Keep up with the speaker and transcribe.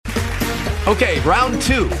Okay, round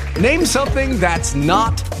 2. Name something that's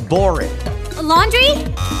not boring. A laundry?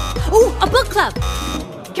 Ooh, a book club.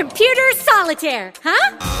 Computer solitaire,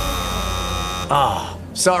 huh? Ah,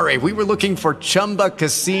 sorry, we were looking for Chumba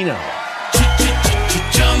Casino.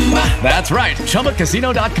 That's right,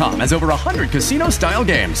 ChumbaCasino.com has over 100 casino-style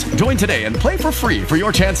games. Join today and play for free for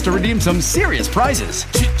your chance to redeem some serious prizes.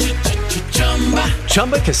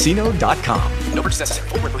 ChumbaCasino.com. No purchase necessary.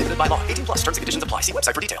 Void where prohibited by law. 18 plus. Terms and conditions apply. See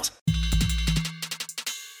website for details.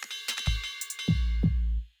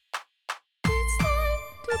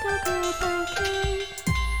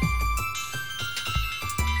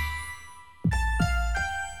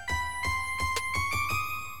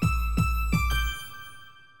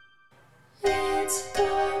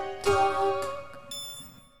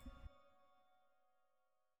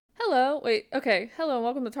 Hello and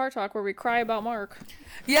welcome to Tart Talk, where we cry about Mark.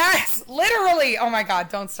 Yes, literally. Oh my God,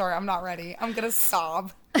 don't start. I'm not ready. I'm gonna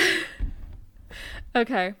sob.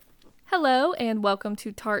 Okay. Hello and welcome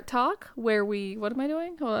to Tart Talk, where we... What am I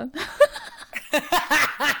doing? Hold on.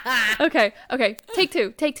 Okay. Take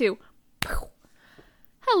two.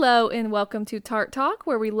 Hello and welcome to Tart Talk,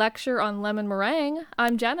 where we lecture on lemon meringue.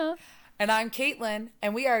 I'm Jenna. And I'm Caitlin,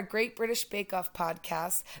 and we are a Great British Bake Off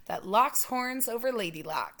podcast that locks horns over lady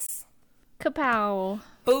locks. Kapow.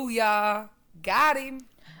 Booyah. Got him.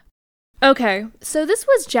 Okay, so this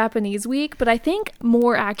was Japanese week, but I think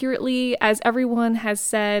more accurately, as everyone has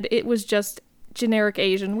said, it was just generic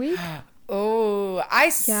Asian week. Oh, I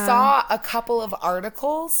saw a couple of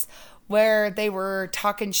articles where they were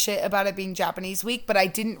talking shit about it being Japanese week, but I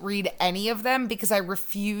didn't read any of them because I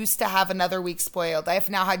refuse to have another week spoiled. I have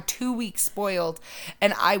now had 2 weeks spoiled,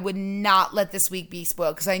 and I would not let this week be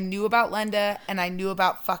spoiled because I knew about Lenda and I knew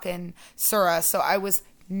about fucking Sura, so I was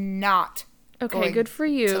not okay, good for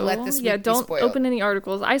you. To let this week don't be spoiled. Open any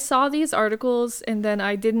articles. I saw these articles and then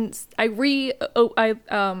I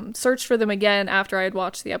searched for them again after I had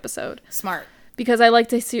watched the episode. Smart. Because I like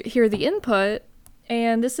to hear the input.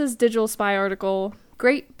 And this is Digital Spy article.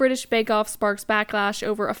 Great British Bake Off sparks backlash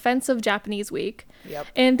over offensive Japanese week. Yep.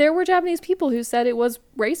 And there were Japanese people who said it was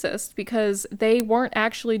racist because they weren't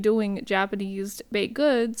actually doing Japanese baked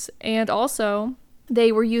goods. And also,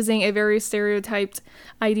 they were using a very stereotyped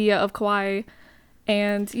idea of kawaii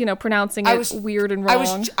and, pronouncing it weird and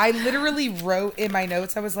wrong. I literally wrote in my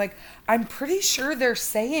notes, I was like, I'm pretty sure they're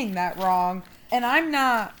saying that wrong. And I'm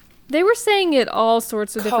not... They were saying it all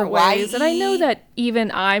sorts of different ways, and I know that even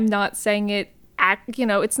I'm not saying it,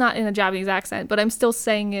 it's not in a Japanese accent, but I'm still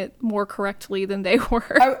saying it more correctly than they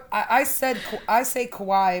were. I say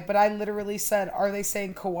kawaii, but I literally said, are they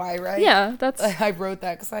saying kawaii right? Yeah, that's... I wrote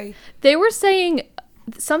that because They were saying...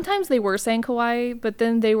 Sometimes they were saying kawaii, but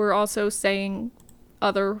then they were also saying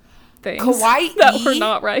other things kawaii that were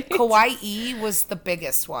not right. Kawaii was the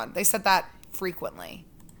biggest one. They said that frequently.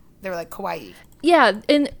 They were like, kawaii. Yeah,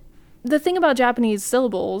 and... The thing about Japanese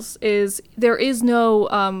syllables is there is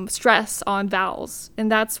no stress on vowels,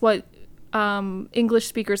 and that's what English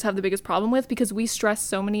speakers have the biggest problem with because we stress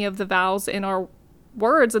so many of the vowels in our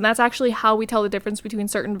words, and that's actually how we tell the difference between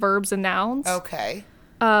certain verbs and nouns. Okay.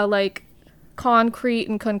 Like concrete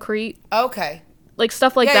and concrete. Okay. Like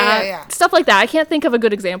stuff like that. Yeah. Stuff like that. I can't think of a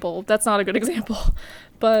good example. That's not a good example.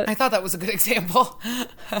 But I thought that was a good example.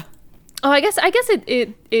 I guess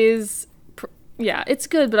it is... Yeah, it's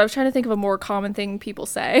good, but I was trying to think of a more common thing people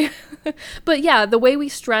say. But yeah, the way we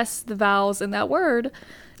stress the vowels in that word,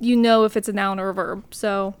 if it's a noun or a verb.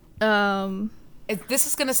 So, this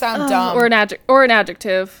is going to sound dumb. Or an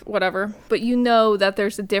adjective, whatever. But that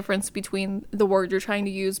there's a difference between the word you're trying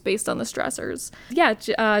to use based on the stressors.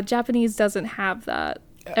 Yeah, Japanese doesn't have that.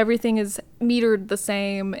 Everything is metered the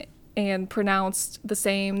same and pronounced the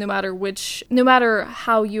same no matter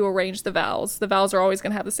how you arrange the vowels. The vowels are always going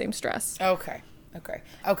to have the same stress. Okay.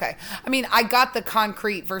 I mean, I got the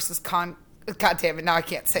concrete versus God damn it, now I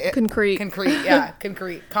can't say it. Concrete, yeah.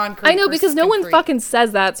 Concrete. I know, because no one fucking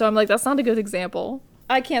says that, so I'm like, that's not a good example.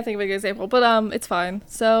 I can't think of a good example, but it's fine.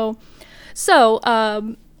 So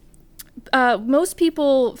most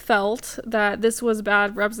people felt that this was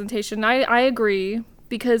bad representation. I agree,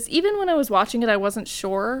 because even when I was watching it, I wasn't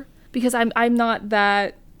sure, because I'm not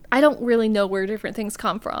that... I don't really know where different things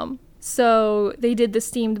come from. So they did the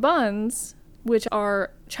steamed buns, which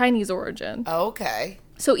are Chinese origin. Okay.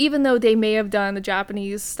 So even though they may have done the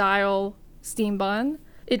Japanese style steamed bun,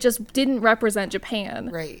 it just didn't represent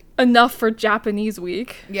Japan. Right. Enough for Japanese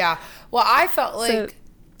week. Yeah. Well, I felt like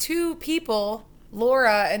two people,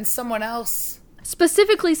 Laura and someone else,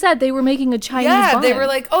 specifically said they were making a Chinese bun. They were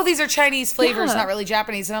like, oh, these are Chinese flavors, not really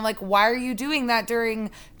Japanese. And I'm like, why are you doing that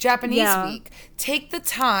during Japanese week? Take the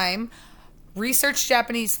time, research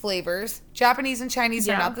Japanese flavors. Japanese and Chinese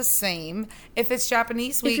are not the same. If it's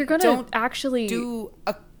Japanese week, if you're gonna don't actually do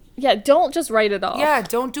a... Yeah, don't just write it off. Yeah,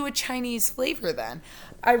 don't do a Chinese flavor then.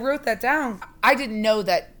 I wrote that down. I didn't know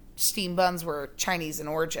that steam buns were Chinese in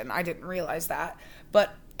origin. I didn't realize that.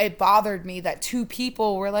 But it bothered me that 2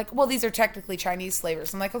 people were like, well, these are technically Chinese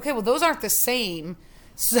flavors. I'm like, okay, well, those aren't the same.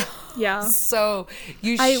 So, yeah. So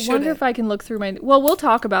you I shouldn't. wonder if I can look through my... Well, we'll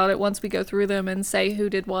talk about it once we go through them and say who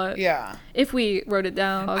did what. Yeah. If we wrote it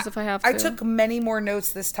down, as if I have to. I took many more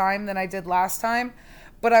notes this time than I did last time.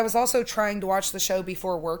 But I was also trying to watch the show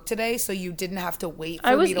before work today, so you didn't have to wait for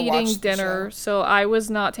me to watch the show. I was eating dinner, so I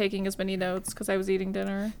was not taking as many notes because I was eating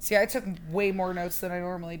dinner. See, I took way more notes than I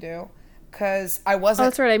normally do because I wasn't... Oh,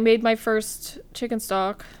 that's right. I made my first chicken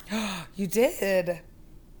stock. You did?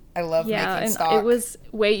 I love making stock. Yeah, and it was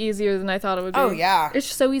way easier than I thought it would be. Oh, yeah. It's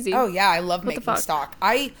so easy. Oh, yeah. I love making stock.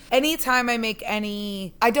 Anytime I make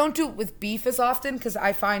any... I don't do it with beef as often because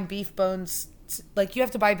I find beef bones... Like, you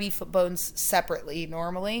have to buy beef bones separately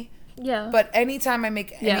normally. Yeah. But anytime I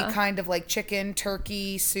make any kind of, like, chicken,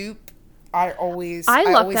 turkey, soup, I always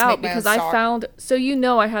lucked out because I found... So,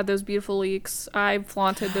 I had those beautiful leeks. I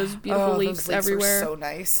flaunted those beautiful leeks everywhere. Were so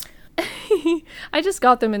nice. I just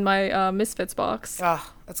got them in my Misfits box. Oh,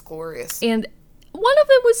 that's glorious. And one of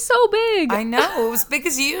them was so big. I know. It was big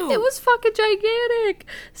as you. It was fucking gigantic.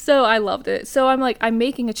 So, I loved it. So, I'm like, I'm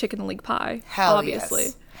making a chicken and leek pie. Hell obviously.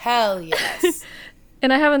 Yes. Hell yes.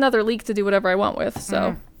 And I have another leek to do whatever I want with,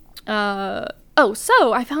 so.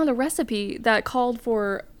 So I found a recipe that called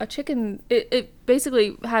for a chicken. It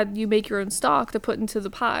basically had you make your own stock to put into the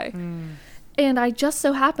pie. And I just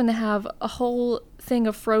so happened to have a whole thing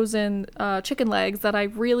of frozen chicken legs that I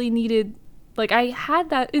really needed. Like, I had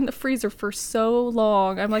that in the freezer for so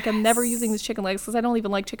long. I'm like, I'm never using these chicken legs because I don't even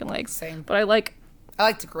like chicken legs. Same. But I like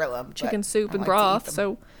to grill them. Chicken soup and broth,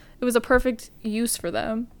 so it was a perfect use for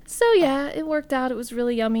them. So yeah, it worked out. It was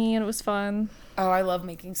really yummy and it was fun. Oh, I love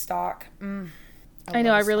making stock. I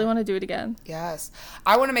know. I really want to do it again. Yes.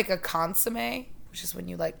 I want to make a consommé, which is when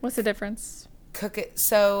you like... What's the difference? Cook it.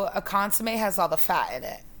 So a consommé has all the fat in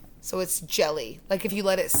it. So it's jelly. Like if you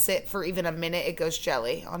let it sit for even a minute, it goes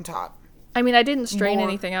jelly on top. I mean, I didn't strain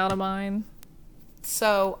anything out of mine.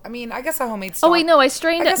 So, I mean, I guess a homemade stock... Oh, wait, no. I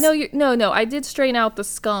strained it. No. I did strain out the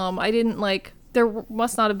scum. I didn't like... There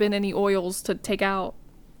must not have been any oils to take out.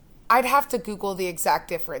 I'd have to Google the exact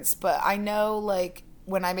difference, but I know, like,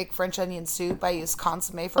 when I make French onion soup, I use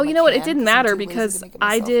consommé from you know what? It didn't matter because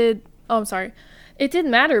I did... Oh, I'm sorry. It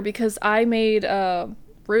didn't matter because I made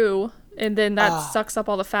roux, and then that sucks up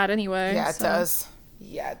all the fat anyway. Yeah, it does.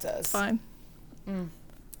 Yeah, it does. Fine.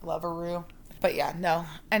 Love a roux. But yeah, no.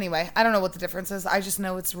 Anyway, I don't know what the difference is. I just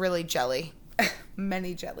know it's really jelly.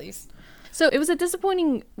 Many jellies. So it was a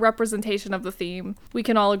disappointing representation of the theme. We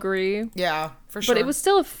can all agree. Yeah, for sure. But it was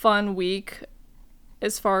still a fun week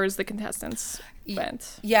as far as the contestants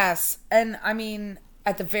went. Yes. And I mean,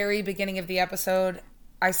 at the very beginning of the episode,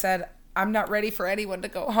 I said, I'm not ready for anyone to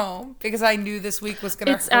go home because I knew this week was going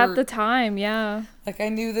to hurt. It's at the time, yeah. Like, I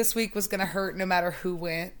knew this week was going to hurt no matter who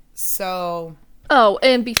went. So... Oh,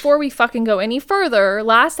 and before we fucking go any further,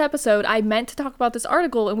 last episode, I meant to talk about this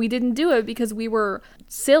article, and we didn't do it because we were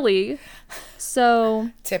silly. So...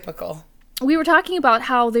 Typical. We were talking about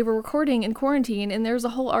how they were recording in quarantine, and there's a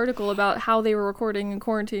whole article about how they were recording in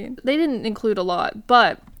quarantine. They didn't include a lot,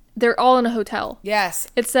 but they're all in a hotel. Yes.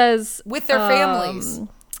 It says... With their families.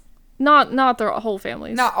 Not their whole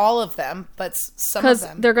families. Not all of them, but some of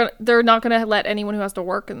them. Because they're not going to let anyone who has to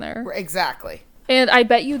work in there. Exactly. And I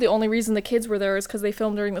bet you the only reason the kids were there is because they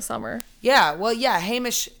filmed during the summer. Yeah, well, yeah,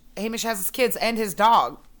 Hamish has his kids and his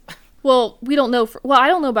dog. Well, we don't know. I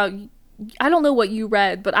don't know what you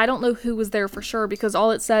read, but I don't know who was there for sure because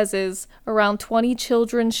all it says is around 20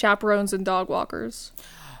 children, chaperones, and dog walkers.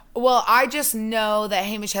 Well, I just know that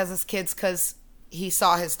Hamish has his kids because he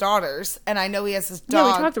saw his daughters, and I know he has his dog.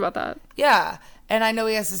 Yeah, we talked about that. Yeah, and I know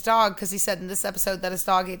he has his dog because he said in this episode that his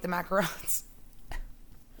dog ate the macarons.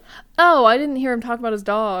 Oh, I didn't hear him talk about his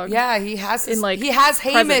dog. Yeah, he has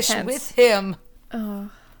Hamish with him. Oh.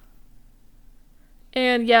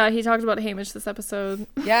 And yeah, he talked about Hamish this episode.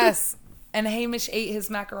 Yes. And Hamish ate his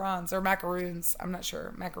macarons or macaroons. I'm not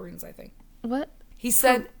sure. Macaroons, I think. What? He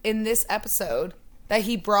said in this episode that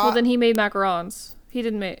he brought... Well, then he made macarons. He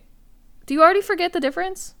didn't make... Do you already forget the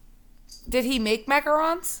difference? Did he make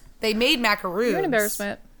macarons? They made macaroons. You're an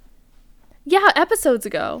embarrassment. Yeah, episodes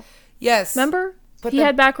ago. Yes. Remember? He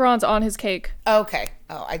had macarons on his cake. Okay.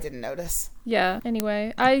 Oh, I didn't notice. Yeah.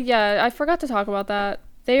 Anyway, I forgot to talk about that.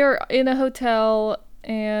 They are in a hotel,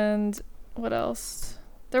 and what else?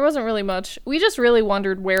 There wasn't really much. We just really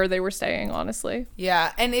wondered where they were staying, honestly.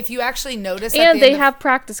 Yeah, and if you actually notice... And they have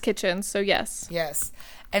practice kitchens, so yes. Yes.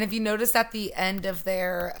 And if you notice at the end of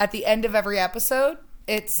every episode,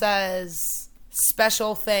 it says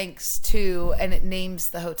special thanks to, and it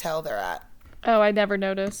names the hotel they're at. Oh, I never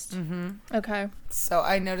noticed. Okay. So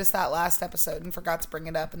I noticed that last episode and forgot to bring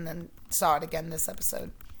it up, and then saw it again this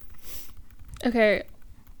episode. Okay.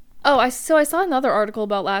 Oh, I saw another article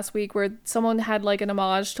about last week where someone had like an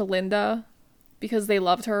homage to Linda because they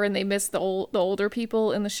loved her and they missed the older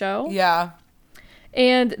people in the show. Yeah.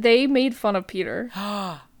 And they made fun of Peter.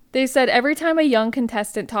 They said every time a young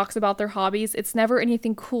contestant talks about their hobbies, it's never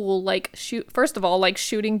anything cool like first of all, like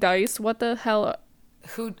shooting dice. What the hell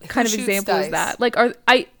Who kind of example dice? is that? Like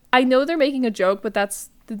I know they're making a joke, but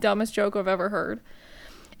that's the dumbest joke I've ever heard.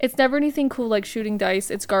 It's never anything cool like shooting dice.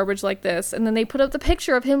 It's garbage like this. And then they put up the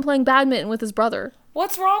picture of him playing badminton with his brother.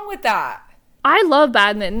 What's wrong with that? I love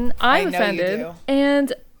badminton. I'm know offended. you do.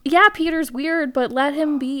 And yeah, Peter's weird, but let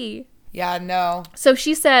him be. Yeah, no. So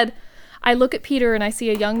she said, I look at Peter and I see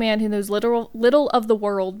a young man who knows little of the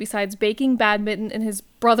world besides baking, badminton, and his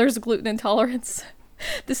brother's gluten intolerance.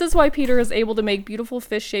 This is why Peter is able to make beautiful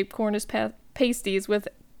fish-shaped Cornish pasties with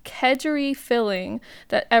kedgeree filling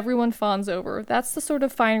that everyone fawns over. That's the sort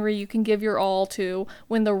of finery you can give your all to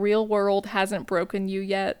when the real world hasn't broken you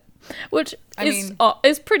yet. Which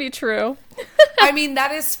is pretty true. I mean,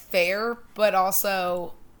 that is fair, but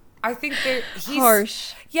also I think he's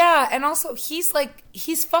harsh. Yeah, and also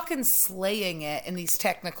he's fucking slaying it in these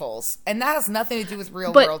technicals, and that has nothing to do with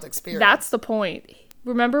real world experience. That's the point.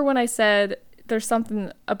 Remember when I said there's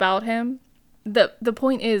something about him? The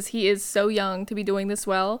point is he is so young to be doing this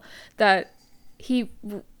well that he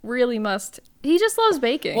really must. He just loves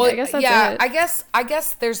baking. Well, I guess that's it. I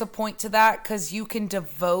guess there's a point to that because you can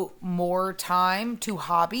devote more time to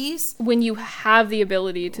hobbies when you have the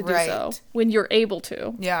ability to do so. When you're able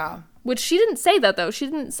to. Yeah. Which she didn't say that though. She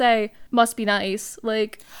didn't say must be nice.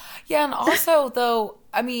 Like. Yeah, and also though,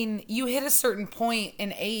 I mean, you hit a certain point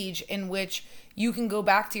in age in which you can go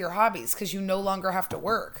back to your hobbies because you no longer have to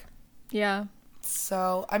work. Yeah.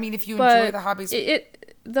 So, I mean, if you enjoy the hobbies...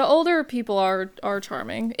 The older people are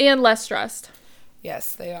charming and less stressed.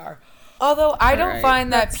 Yes, they are. Although, I don't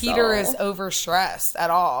find that Peter is overstressed at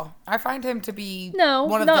all. I find him to be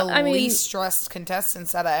one of the least stressed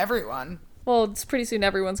contestants out of everyone. Well, it's pretty soon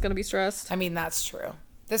everyone's going to be stressed. I mean, that's true.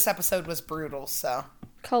 This episode was brutal, so...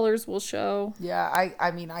 Colors will show. Yeah,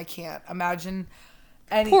 I mean, I can't imagine...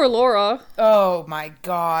 Poor Laura. Oh, my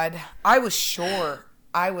God. I was sure.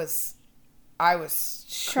 I was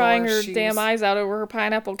sure crying her damn eyes out over her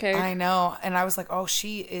pineapple cake. I know. And I was like, oh,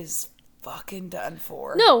 she is fucking done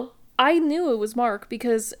for. No, I knew it was Mark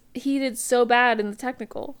because he did so bad in the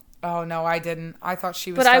technical. Oh, no, I didn't. I thought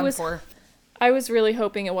she was done for. I was really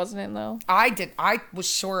hoping it wasn't him, though. I was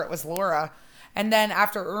sure it was Laura. And then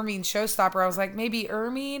after Ermine's showstopper, I was like, maybe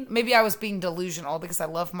Ermine? Maybe I was being delusional because I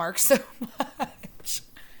love Mark so much.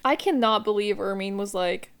 I cannot believe Ermine was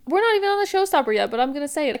like, we're not even on the showstopper yet, but I'm going to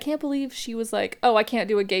say it. I can't believe she was like, oh, I can't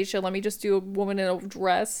do a geisha. Let me just do a woman in a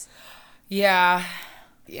dress. Yeah.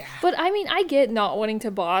 Yeah. But I mean, I get not wanting to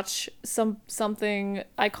botch something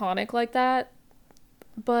iconic like that.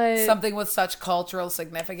 But something with such cultural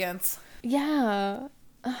significance. Yeah.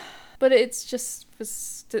 But it's just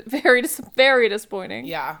very, very disappointing.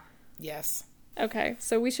 Yeah. Yes. Okay,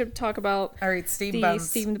 so we should talk about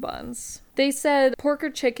steamed buns. They said pork or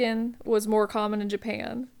chicken was more common in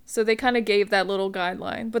Japan, so they kind of gave that little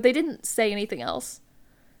guideline, but they didn't say anything else.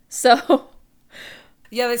 So,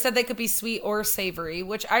 yeah, they said they could be sweet or savory,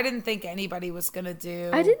 which I didn't think anybody was gonna do.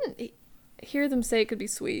 I didn't hear them say it could be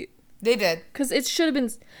sweet. They did, because it should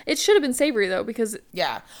have been savory though, because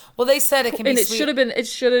well, they said it can be sweet. It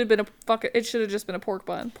should have just been a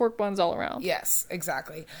pork buns all around. Yes,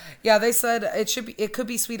 exactly. Yeah, they said it could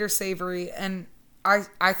be sweet or savory, and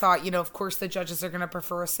I thought, of course the judges are going to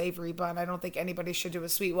prefer a savory bun. I don't think anybody should do a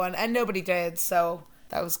sweet one, and nobody did, so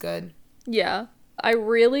that was good. Yeah, I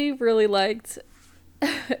really, really liked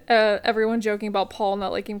everyone joking about Paul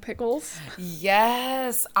not liking pickles.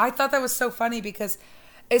 Yes, I thought that was so funny because.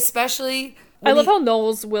 Especially I love how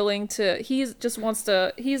Noel's willing to he's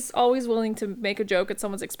always willing to make a joke at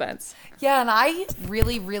someone's expense. Yeah, and I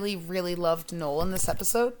really, really, really loved Noel in this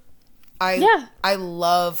episode. I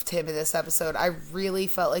loved him in this episode. I really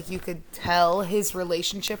felt like you could tell his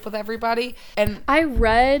relationship with everybody. And I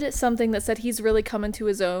read something that said he's really come into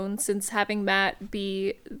his own since having Matt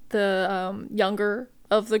be the younger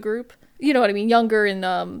of the group. You know what I mean? Younger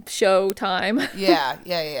in show time.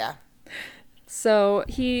 Yeah. So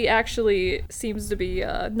he actually seems to be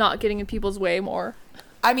not getting in people's way more.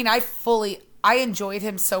 I mean, I fully I enjoyed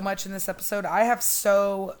him so much in this episode. I have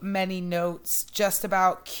so many notes just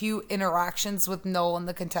about cute interactions with Noel and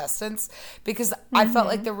the contestants because I felt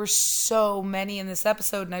like there were so many in this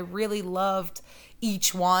episode and I really loved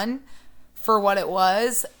each one for what it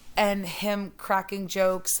was and him cracking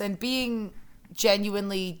jokes and being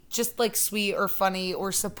genuinely just like sweet or funny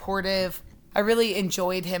or supportive. I really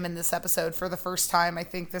enjoyed him in this episode for the first time, I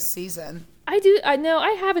think, this season. I know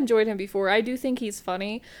I have enjoyed him before. I do think he's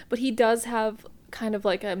funny, but he does have kind of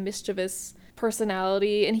like a mischievous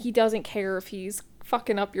personality and he doesn't care if he's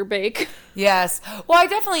fucking up your bake. Yes. Well, I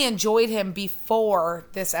definitely enjoyed him before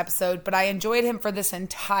this episode, but I enjoyed him for this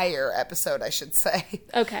entire episode, I should say.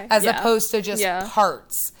 Okay. As opposed to just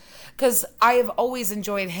parts. Because I have always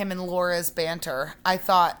enjoyed him and Laura's banter. I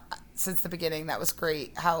thought since the beginning that was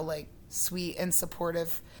great how like sweet and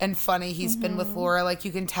supportive and funny he's been with Laura. Like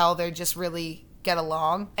you can tell they just really get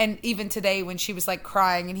along. And even today when she was like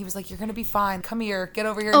crying and he was like, "You're gonna be fine, come here, get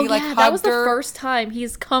over here," and he like hugged her. That was the first time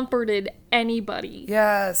he's comforted anybody.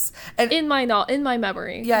 Yes. And in my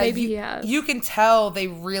memory. Yeah, maybe he has. You can tell they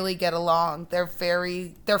really get along. They're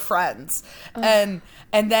friends.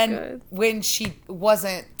 And then when she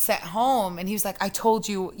wasn't sent home and he was like, "I told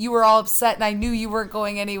you, you were all upset and I knew you weren't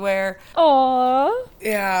going anywhere." Aww.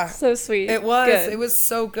 Yeah. So sweet. It was. Good. It was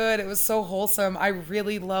so good. It was so wholesome. I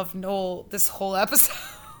really loved Noel this whole episode.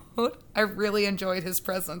 I really enjoyed his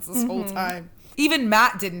presence this whole time. Even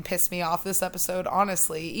Matt didn't piss me off this episode,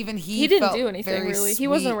 honestly. Even he didn't felt do anything very really. sweet. He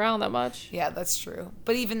wasn't around that much. Yeah, that's true.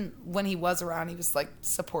 But even when he was around, he was like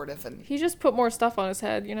supportive and he just put more stuff on his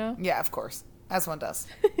head, you know? Yeah, of course. As one does.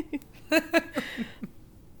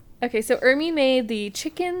 Okay, so Ermi made the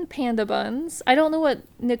chicken panda buns. I don't know what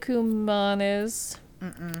nikuman is.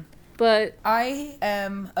 But I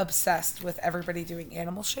am obsessed with everybody doing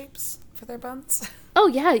animal shapes for their buns. Oh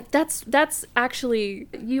yeah, that's actually,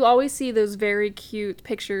 you always see those very cute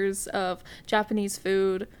pictures of Japanese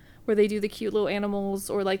food where they do the cute little animals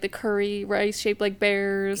or like the curry rice shaped like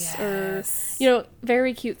bears or, you know,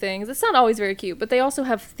 very cute things. It's not always very cute, but they also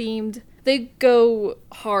have they go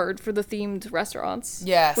hard for the themed restaurants.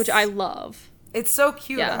 Yes. Which I love. It's so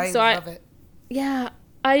cute. Yeah, I love it. Yeah,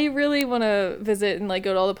 I really want to visit and like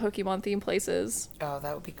go to all the Pokemon themed places. Oh,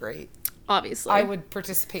 that would be great. Obviously. I would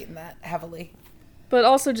participate in that heavily. But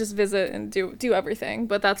also just visit and do everything.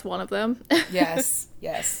 But that's one of them. Yes.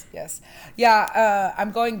 Yeah,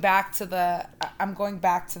 I'm going back to the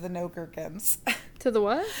no gherkins. To the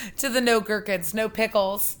what? To the no gherkins, no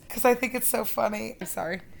pickles. Because I think it's so funny. I'm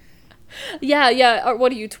sorry. Yeah.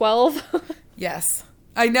 What are you, 12? Yes.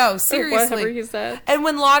 I know, seriously. Whatever he said. And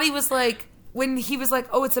when Lottie was like, when he was like,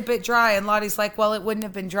 "Oh, it's a bit dry," and Lottie's like, "Well, it wouldn't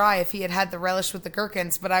have been dry if he had had the relish with the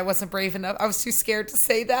gherkins," but I wasn't brave enough. I was too scared to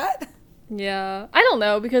say that. Yeah. I don't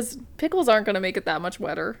know, because pickles aren't going to make it that much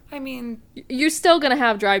wetter. I mean... You're still going to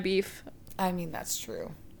have dry beef. I mean, that's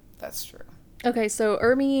true. That's true. Okay, so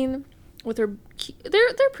Ermine, with her...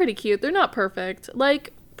 They're pretty cute. They're not perfect.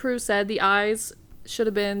 Like Prue said, the eyes should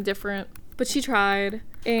have been different, but she tried.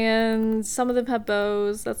 And some of them have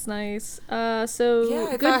bows. That's nice. So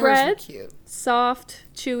yeah, good bread. Cute. Soft,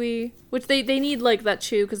 chewy, which they need like that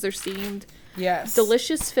chew because they're steamed. Yes.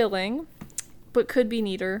 Delicious filling, but could be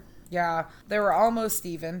neater. Yeah, they were almost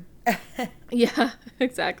even. Yeah,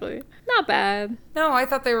 exactly. Not bad. No, I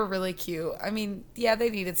thought they were really cute. I mean, yeah, they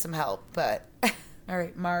needed some help, but... All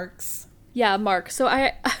right, Marks. Yeah, Mark. So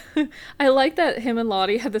I like that him and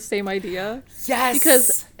Lottie had the same idea. Yes!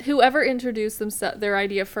 Because whoever introduced their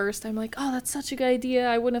idea first, I'm like, oh, that's such a good idea.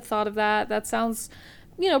 I wouldn't have thought of that. That sounds,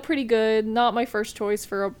 pretty good. Not my first choice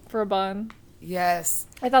for a bun. Yes.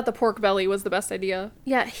 I thought the pork belly was the best idea.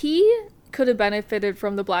 Yeah, he could have benefited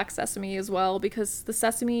from the black sesame as well, because the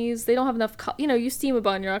sesames, they don't have enough you steam a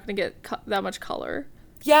bun, you're not going to get that much color.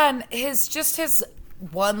 Yeah, and his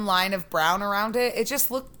one line of brown around it, it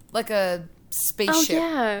just looked like a spaceship.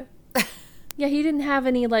 Oh, yeah. Yeah, he didn't have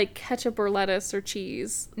any, like, ketchup or lettuce or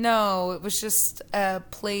cheese. No, it was just a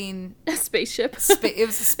plain... A spaceship. It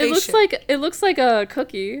was a spaceship. It looks like a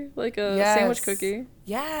cookie, like a sandwich cookie.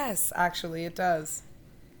 Yes, actually, it does.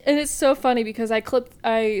 And it's so funny because I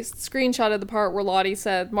screenshotted the part where Lottie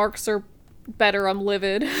said, "Marks are better, I'm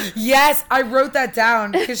livid." Yes, I wrote that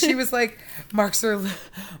down because she was like, marks are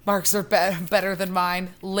better than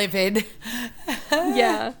mine, livid.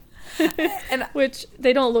 Yeah. And which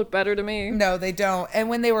they don't look better to me. No, they don't. And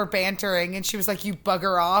when they were bantering and she was like, "You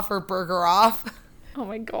bugger off" or "burger off." Oh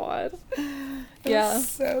my god. Yeah.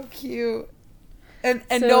 So cute. And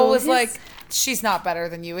so Noel was like, "She's not better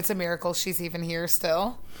than you. It's a miracle she's even here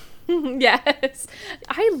still." Yes.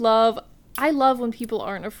 I love when people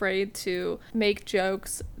aren't afraid to make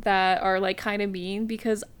jokes that are like kind of mean,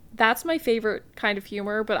 because that's my favorite kind of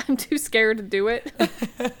humor, but I'm too scared to do it.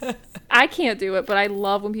 I can't do it, but I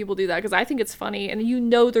love when people do that because I think it's funny and you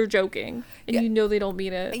know they're joking and you know they don't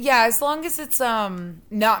mean it. Yeah, as long as it's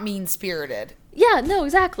not mean-spirited. Yeah, no,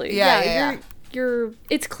 exactly. Yeah. You're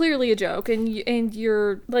it's clearly a joke and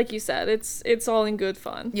you're like you said, it's all in good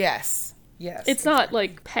fun. Yes. It's not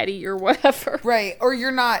like petty or whatever. Right. Or you're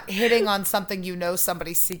not hitting on something you know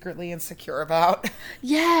somebody's secretly insecure about.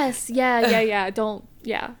 Yes. Yeah. Don't.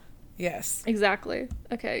 Yeah. Yes. Exactly.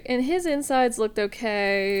 Okay. And his insides looked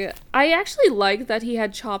okay. I actually liked that he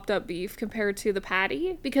had chopped up beef compared to the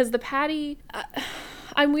patty because the patty,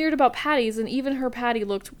 I'm weird about patties and even her patty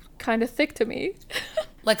looked kind of thick to me.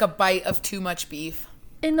 Like a bite of too much beef.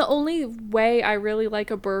 And the only way I really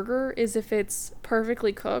like a burger is if it's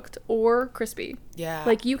perfectly cooked or crispy. Yeah.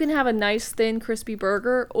 Like, you can have a nice, thin, crispy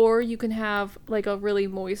burger, or you can have, like, a really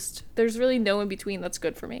moist... There's really no in-between that's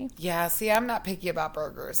good for me. Yeah, see, I'm not picky about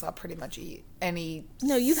burgers. I'll pretty much eat any...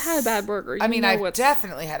 No, you've had a bad burger. I've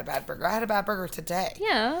definitely had a bad burger. I had a bad burger today.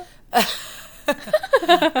 Yeah.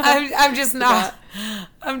 I'm just not...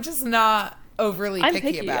 I'm just not... overly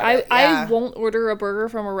picky about it. I won't order a burger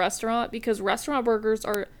from a restaurant because restaurant burgers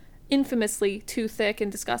are infamously too thick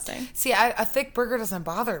and disgusting. See, a thick burger doesn't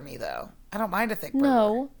bother me, though. I don't mind a thick burger.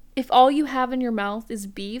 No. If all you have in your mouth is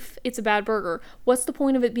beef, it's a bad burger. What's the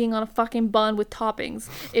point of it being on a fucking bun with toppings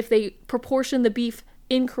if they proportion the beef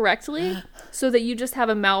incorrectly so that you just have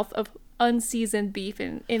a mouth of unseasoned beef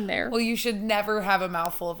in there? Well, you should never have a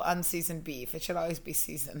mouthful of unseasoned beef. It should always be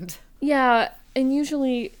seasoned. Yeah, and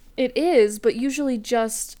usually... It is, but usually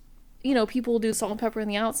just, people will do salt and pepper on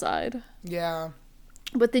the outside. Yeah.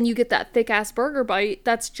 But then you get that thick-ass burger bite,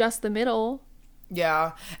 that's just the middle.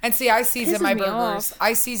 Yeah. And see, I season my burgers. Off.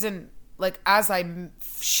 I season, as I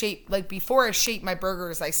shape, before I shape my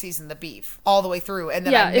burgers, I season the beef all the way through, and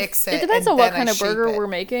then I mix it. It depends on what kind of burger we're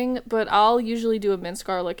making, but I'll usually do a minced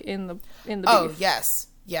garlic in the beef. Oh, yes.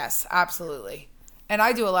 Yes, absolutely. And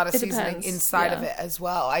I do a lot of seasoning inside of it as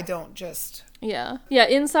well. I don't just... Yeah,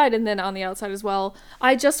 inside and then on the outside as well.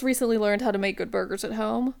 I just recently learned how to make good burgers at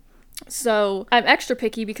home. So I'm extra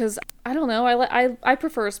picky because, I don't know, I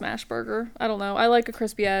prefer a smash burger. I don't know, I like a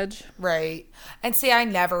crispy edge. Right. And see, I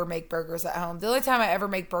never make burgers at home. The only time I ever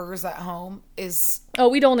make burgers at home is... Oh,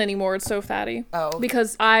 we don't anymore. It's so fatty. Oh.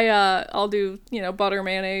 Because I'll do, butter,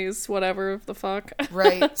 mayonnaise, whatever the fuck.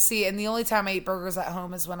 Right. See, and the only time I eat burgers at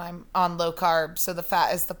home is when I'm on low carb, so the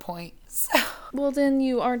fat is the point. So. Well, then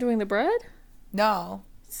you aren't doing the bread? No.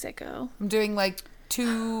 Sicko. I'm doing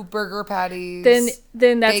 2 burger patties.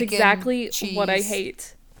 Then that's bacon, exactly cheese. What I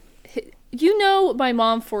hate. My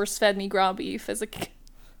mom force-fed me ground beef as a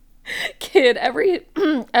kid.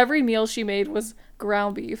 Every meal she made was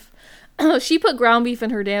ground beef. She put ground beef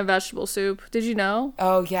in her damn vegetable soup. Did you know?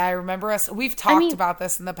 Oh, yeah, I remember us. We've talked about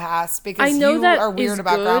this in the past because I know you that are weird is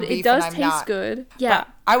about good. ground beef It does and I'm taste not. good. Yeah. But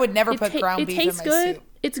I would never put ground beef in my good. soup.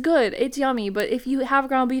 It's good. It's yummy. But if you have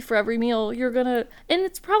ground beef for every meal, you're gonna... And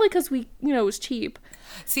it's probably because it was cheap.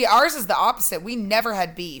 See, ours is the opposite. We never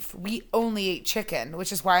had beef. We only ate chicken,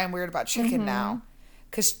 which is why I'm weird about chicken now.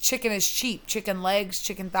 Because chicken is cheap. Chicken legs,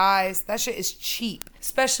 chicken thighs, that shit is cheap.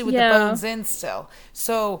 Especially with the bones in still.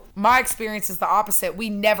 So my experience is the opposite.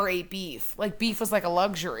 We never ate beef. Beef was like a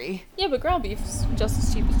luxury. Yeah, but ground beef's just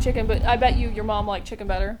as cheap as chicken. But I bet your mom liked chicken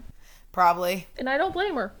better. Probably. And I don't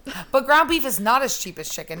blame her. But ground beef is not as cheap as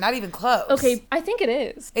chicken. Not even close. Okay, I think it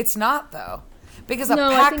is. It's not, though. Because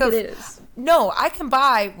I think it is. No, I can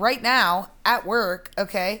buy right now at work,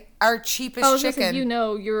 okay, our cheapest chicken.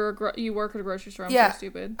 You work at a grocery store. I'm so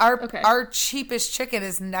stupid. Our cheapest chicken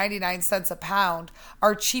is 99 cents a pound.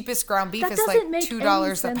 Our cheapest ground beef is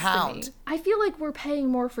 $2 a pound. I feel like we're paying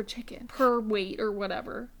more for chicken per weight or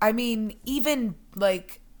whatever. I mean, even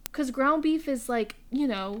because ground beef is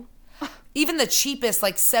even the cheapest,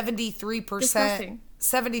 73%. Disgusting.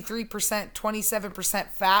 73%, 27%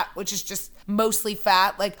 fat, which is just mostly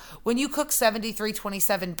fat. When you cook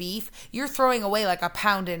 73-27 beef, you're throwing away a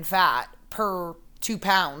pound in fat per 2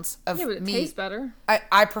 pounds of meat. Yeah, but it tastes better.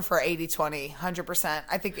 I prefer 80-20, 100%.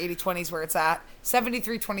 I think 80-20 is where it's at.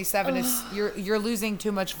 73-27 is you're losing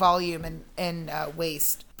too much volume and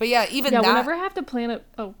waste. But yeah, even that. Whenever I have to plan it.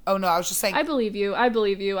 Oh no, I was just saying. I believe you.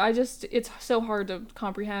 It's so hard to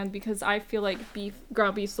comprehend because I feel like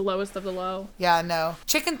ground beef's the lowest of the low. Yeah, no.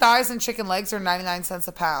 Chicken thighs and chicken legs are 99 cents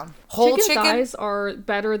a pound. Whole chicken thighs are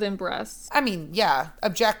better than breasts. I mean, yeah,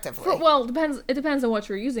 objectively. It depends on what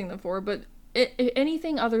you're using them for, but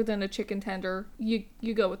anything other than a chicken tender, you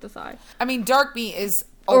go with the thigh. I mean, dark meat is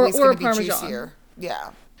always going to be Parmesan. juicier.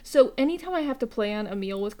 Yeah. So anytime I have to plan a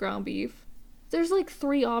meal with ground beef, there's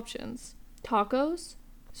 3 options: tacos,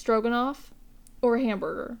 stroganoff, or a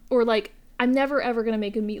hamburger. Or like, I'm never ever going to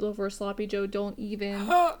make a meatloaf or a sloppy joe. Don't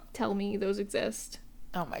even tell me those exist.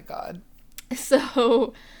 Oh my God.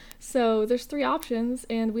 So there's 3 options,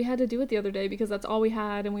 and we had to do it the other day because that's all we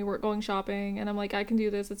had, and we weren't going shopping, and I'm like, I can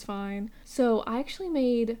do this, it's fine. So I actually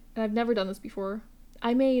made, and I've never done this before,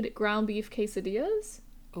 I made ground beef quesadillas.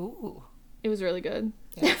 Ooh. It was really good.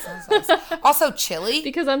 Yeah, that sounds nice. Also chili.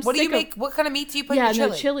 Because I'm What do you sick of- make? What kind of meat do you put in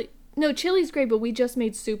your chili? No, chili's great, but we just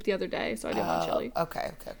made soup the other day, so I didn't want chili.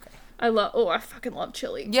 Okay. I fucking love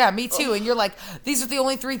chili. Yeah, me too. And you're like, these are the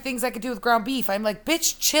only 3 things I could do with ground beef. I'm like,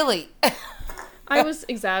 bitch, chili. I was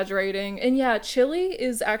exaggerating. And yeah, chili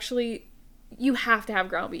is actually, you have to have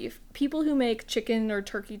ground beef. People who make chicken or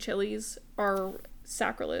turkey chilies are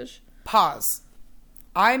sacrilege. Pause.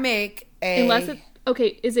 I make a...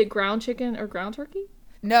 is it ground chicken or ground turkey?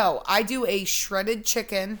 No, I do a shredded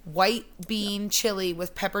chicken, white bean chili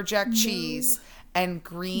with pepper jack cheese and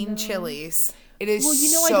green chilies. It is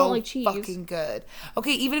I don't like cheese. Fucking good.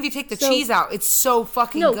 Okay, even if you take the cheese out, it's so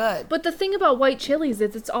fucking good. But the thing about white chilies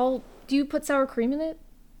is it's all... Do you put sour cream in it?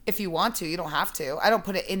 If you want to, you don't have to. I don't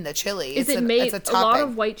put it in the chili. It's a topping. A lot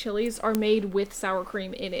of white chilies are made with sour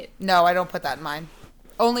cream in it. No, I don't put that in mine.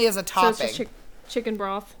 Only as a topping. So it's just chicken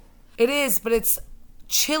broth. It is, but it's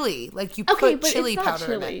chili. Like you put chili powder in it. Okay, but it's not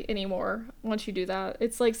chili anymore once you do that.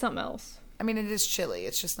 It's like something else. I mean, it is chili.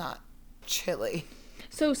 It's just not chili.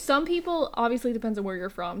 So some people, obviously depends on where you're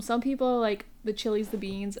from. Some people like the chili's the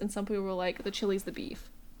beans, and some people like the chili's the beef.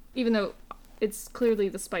 Even though it's clearly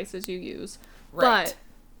the spices you use. Right.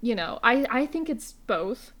 But, I think it's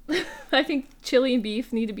both. I think chili and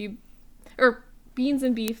beef need to be... Or beans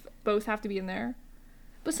and beef both have to be in there.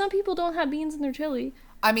 But some people don't have beans in their chili.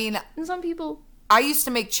 I mean... And some people... I used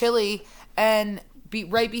to make chili, and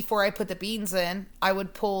right before I put the beans in, I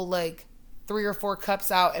would pull, 3 or 4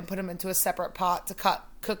 cups out and put them into a separate pot to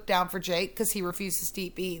cook down for Jake, because he refuses to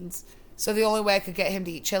eat beans. So the only way I could get him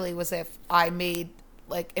to eat chili was if I made...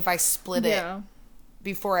 if I split it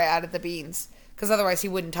before I added the beans. Because otherwise he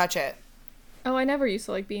wouldn't touch it. Oh, I never used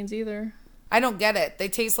to like beans either. I don't get it. They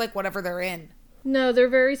taste like whatever they're in. No, they're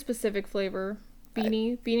very specific flavor.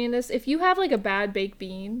 Beaniness. If you have a bad baked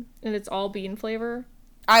bean and it's all bean flavor.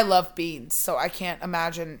 I love beans, so I can't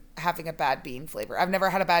imagine having a bad bean flavor. I've never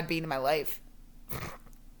had a bad bean in my life.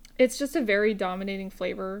 It's just a very dominating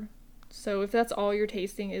flavor. So if that's all you're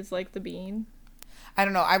tasting is the bean. I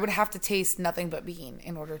don't know. I would have to taste nothing but bean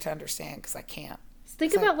in order to understand, because I can't.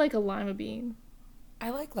 Think about a lima bean. I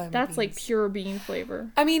like lima beans. That's pure bean flavor.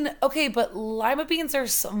 I mean, okay, but lima beans are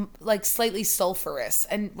slightly sulfurous,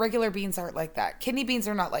 and regular beans aren't like that. Kidney beans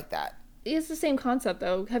are not like that. It's the same concept,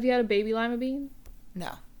 though. Have you had a baby lima bean?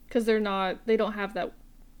 No. Because they don't have that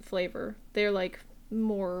flavor. They're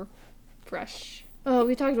more fresh. Oh,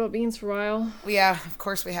 we talked about beans for a while. Yeah, of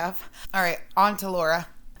course we have. All right, on to Laura.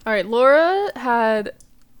 All right, Laura had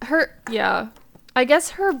I guess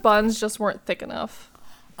her buns just weren't thick enough.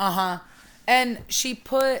 Uh-huh. And she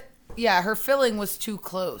her filling was too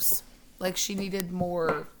close. She needed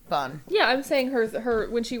more bun. Yeah, I'm saying her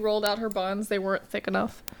when she rolled out her buns, they weren't thick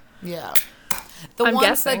enough. Yeah. I'm ones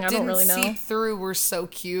guessing, that I don't really know. seep through were so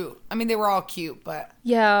cute. I mean, they were all cute, but...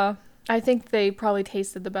 Yeah, I think they probably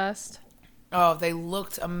tasted the best. Oh, they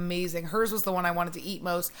looked amazing. Hers was the one I wanted to eat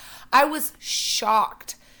most. I was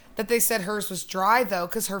shocked that they said hers was dry, though,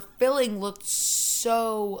 because her filling looked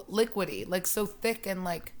so liquidy, so thick and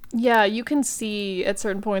Yeah, you can see at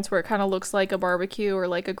certain points where it kind of looks like a barbecue or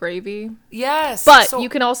a gravy. Yes. But you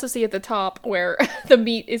can also see at the top where the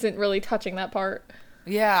meat isn't really touching that part.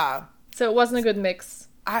 Yeah. So it wasn't a good mix.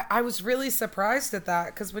 I was really surprised at that,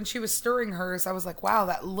 because when she was stirring hers, I was like, wow,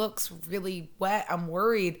 that looks really wet. I'm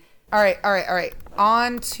worried. All right.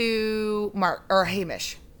 On to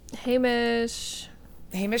Hamish.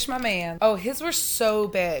 Hamish, my man. Oh, his were so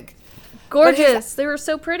big. Gorgeous. They were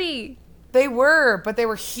so pretty. They were, but they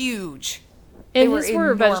were huge. And his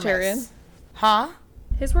were vegetarian. Huh?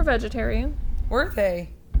 His were vegetarian. Were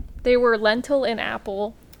they? They were lentil and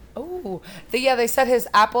apple. Oh. They said his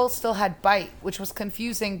apple still had bite, which was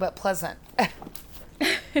confusing but pleasant.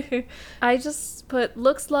 I just put,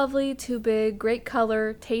 looks lovely, too big, great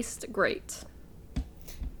color, tastes great.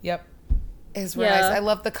 Yep. His were nice. I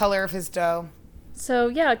love the color of his dough. So,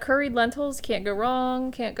 yeah, curried lentils, can't go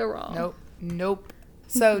wrong. Nope.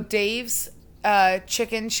 So, Dave's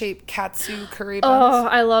chicken-shaped katsu curry buns. Oh,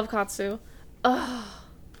 I love katsu. Oh,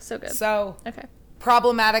 so good. So, okay.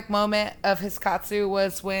 Problematic moment of his katsu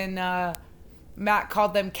was when Matt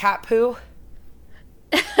called them cat poo.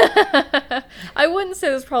 I wouldn't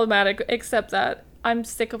say it was problematic, except that I'm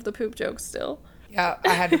sick of the poop jokes still. Yeah, I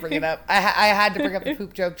had to bring it up. I had to bring up the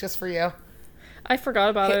poop joke just for you. I forgot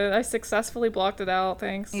about it. I successfully blocked it out.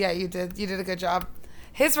 Thanks. Yeah, you did. You did a good job.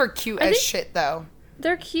 His were cute as shit, though.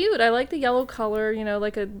 They're cute. I like the yellow color,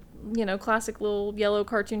 like a, classic little yellow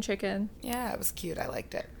cartoon chicken. Yeah, it was cute. I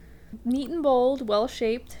liked it. Neat and bold,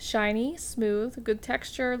 well-shaped, shiny, smooth, good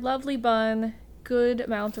texture, lovely bun, good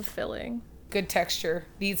amount of filling. Good texture.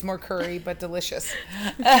 Needs more curry, but delicious.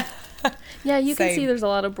 Yeah, you can see there's a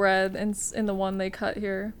lot of bread in the one they cut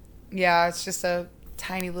here. Yeah, it's just a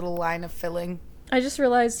tiny little line of filling. I just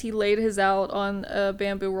realized he laid his out on a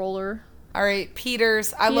bamboo roller. All right,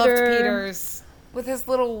 Peters. I loved Peters. With his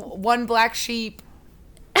little one black sheep.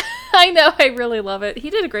 I know, I really love it. He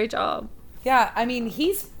did a great job. Yeah, I mean,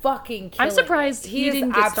 he's fucking killing I'm surprised it. he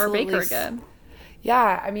didn't get Star Baker again.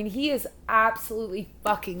 Yeah, I mean, he is absolutely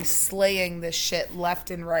fucking slaying this shit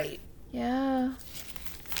left and right. Yeah.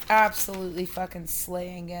 Absolutely fucking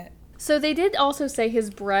slaying it. So they did also say his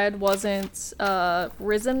bread wasn't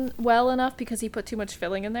risen well enough because he put too much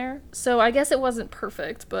filling in there. So I guess it wasn't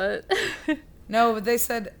perfect, but... No, but they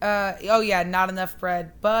said, not enough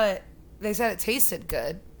bread, but they said it tasted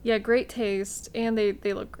good. Yeah, great taste, and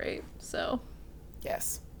they look great, so.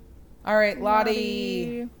 Yes. All right,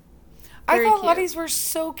 Lottie. I Very thought cute. Lottie's were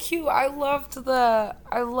so cute. I loved the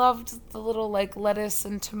little, like, lettuce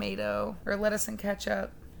and tomato, or lettuce and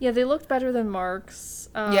ketchup. Yeah, they looked better than Mark's.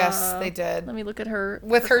 Yes, they did. Let me look at her.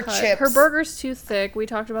 With her cut. chips. Her burger's too thick. We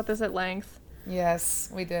talked about this at length. Yes,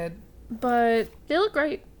 we did. But they look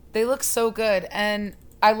great. They look so good, and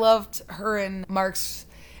I loved her and Mark's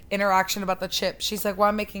interaction about the chips. She's like, well,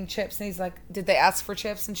 I'm making chips, and he's like, did they ask for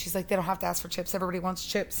chips? And she's like, they don't have to ask for chips. Everybody wants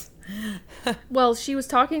chips. Well, she was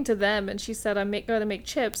talking to them, and she said, I'm going to make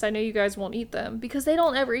chips. I know you guys won't eat them, because they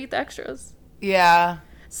don't ever eat the extras. Yeah.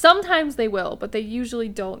 Sometimes they will, but they usually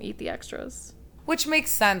don't eat the extras. Which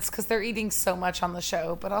makes sense, because they're eating so much on the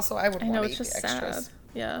show, but also I would want to eat the extras. Sad.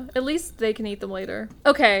 Yeah, at least they can eat them later.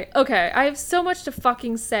 Okay. I have so much to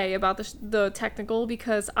fucking say about the technical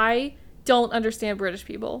because I don't understand British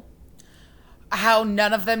people. How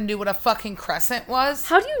none of them knew what a fucking crescent was?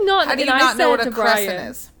 How do you not? How do you not know what a crescent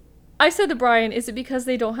is? I said to Brian, is it because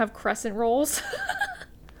they don't have crescent rolls?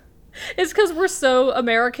 It's because we're so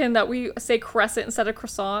American that we say crescent instead of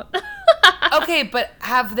croissant. Okay, but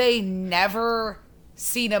have they never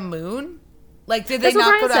seen a moon? Like, did they That's what not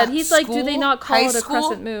Brian go to said. He's school, like, do they not call high it a school?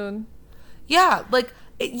 crescent moon? Yeah, like,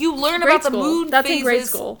 you learn Grade about school. the moon That's phases. in grade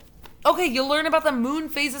school. Okay, you'll learn about the moon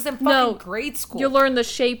phases in fucking grade school. You'll learn the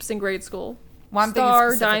shapes in grade school. Well, I'm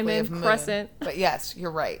Star, thinking specifically diamond, of moon. crescent. But yes,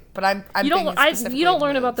 you're right. But I'm You thinking specifically don't of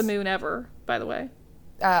learn about the moons. moon ever, by the way.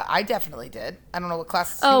 I definitely did. I don't know what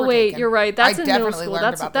classes you Oh were wait, taking. you're right. That's I in middle definitely school.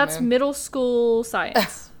 learned about the That's moon. middle school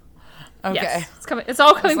science. Okay. Yes, it's coming. It's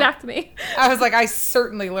all coming back to me. I was like, I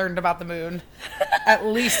certainly learned about the moon. At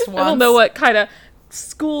least once. I don't know what kind of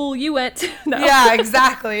school you went to. No. Yeah,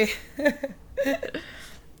 exactly.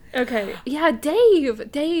 Okay. Yeah,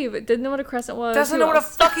 Dave didn't know what a crescent was. Doesn't Who know what a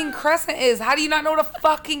else? fucking crescent is. How do you not know what a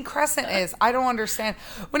fucking crescent is? I don't understand.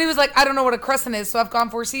 When he was like, I don't know what a crescent is, so I've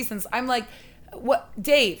gone 4 seasons. I'm like, what?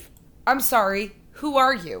 Dave, I'm sorry. Who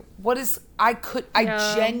are you? What is... I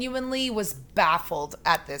genuinely was baffled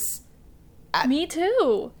at this. Me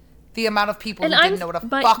too. The amount of people And who didn't know what a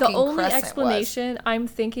fucking the only crescent explanation I'm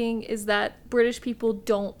thinking is that British people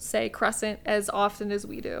don't say crescent as often as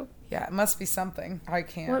we do. Yeah, it must be something. I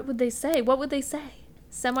can't. What would they say?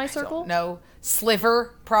 Semicircle? No.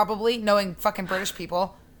 Sliver, probably, knowing fucking British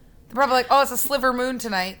people. They're probably like, oh, it's a sliver moon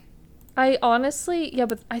tonight. I honestly, yeah,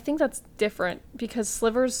 but I think that's different because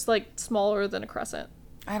sliver's like smaller than a crescent.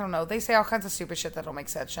 I don't know. They say all kinds of stupid shit that don't make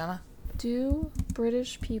sense, Shanna. Do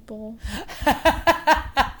British people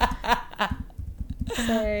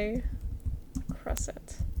say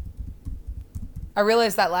crescent? I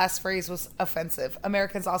realized that last phrase was offensive.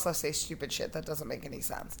 Americans also say stupid shit that doesn't make any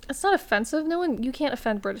sense. It's not offensive. You can't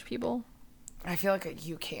offend British people. I feel like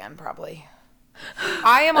you can, probably.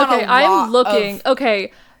 I am on Okay, a lot I'm looking. of...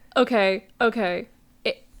 Okay.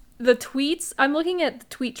 The tweets, I'm looking at the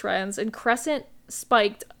tweet trends, and crescent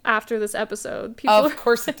spiked after this episode. People Of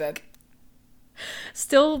course it did.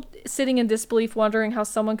 still sitting in disbelief, wondering how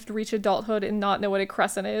someone could reach adulthood and not know what a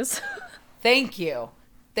crescent is. Thank you.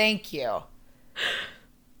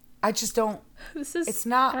 I just don't... It's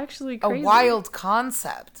not actually a crazy. wild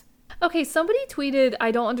concept. Okay, somebody tweeted, I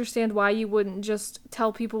don't understand why you wouldn't just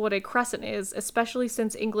tell people what a crescent is, especially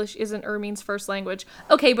since English isn't Ermine's first language.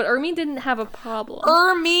 Okay, but Ermine didn't have a problem.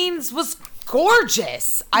 Ermine's was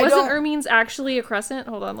gorgeous. Wasn't Ermine's actually a crescent?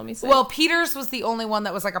 Hold on, let me see. Well, Peter's was the only one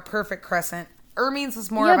that was like a perfect crescent. Ermine's was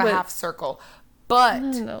more of a half circle. But...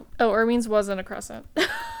 No. Oh, Ermine's wasn't a crescent.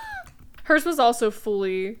 Hers was also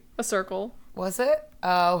fully a circle. Was it?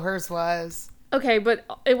 Oh, hers was. Okay, but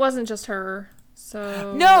it wasn't just her.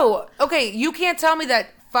 So No. Okay, you can't tell me that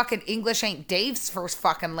fucking English ain't Dave's first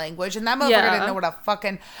fucking language, and that motherfucker didn't know what a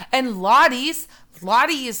fucking... And Lottie's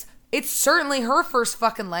it's certainly her first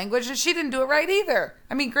fucking language, and she didn't do it right either.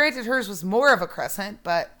 I mean, granted, hers was more of a crescent,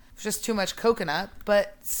 but it was just too much coconut.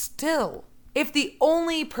 But still, if the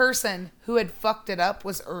only person who had fucked it up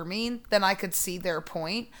was Ermine, then I could see their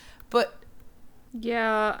point. But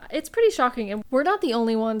yeah, it's pretty shocking, and we're not the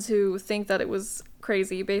only ones who think that it was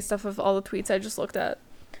crazy based off of all the tweets I just looked at.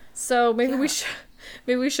 So maybe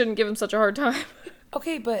we shouldn't give him such a hard time.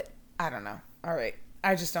 Okay, but I don't know. All right.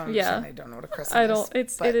 I just don't understand. I don't know what a crescent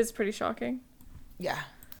is. It is pretty shocking. Yeah.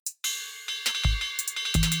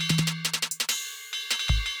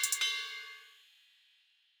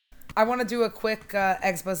 I want to do a quick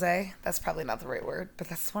expose. That's probably not the right word, but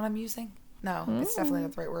that's what I'm using. No, it's definitely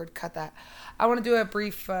not the right word. Cut that. I want to do a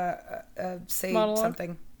brief monologue.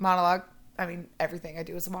 I mean, everything I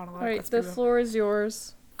do is a monologue. All right, the floor is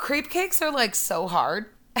yours. Crepe cakes are like so hard.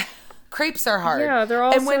 Crepes are hard. Yeah, they're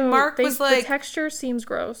also... And when Mark was like... The texture seems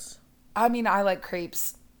gross. I mean, I like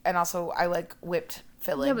crepes. And also, I like whipped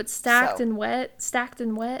filling. Yeah, but stacked and wet.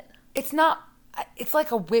 It's not... It's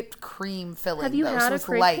like a whipped cream filling. Have you had a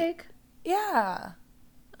crepe cake? Yeah.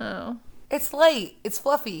 Oh. It's light. It's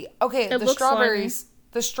fluffy. Okay, the strawberries... slimy.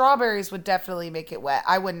 The strawberries would definitely make it wet.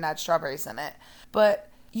 I wouldn't add strawberries in it. But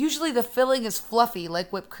usually the filling is fluffy,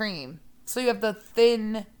 like whipped cream. So you have the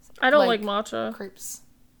thin... I don't like matcha. Crepes.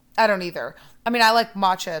 I don't either. I mean, I like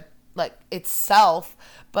matcha, like, itself,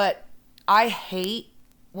 but I hate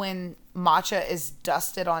when matcha is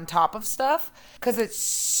dusted on top of stuff because it's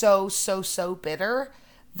so bitter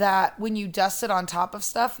that when you dust it on top of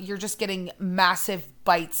stuff, you're just getting massive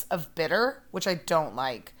bites of bitter, which I don't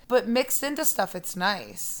like. But mixed into stuff, it's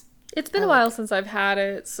nice. It's been a while since I've had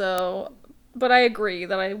it, so... But I agree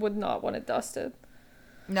that I would not want it dusted.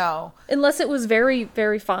 No. Unless it was very,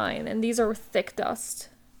 very fine, and these are thick dust.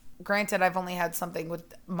 Granted, I've only had something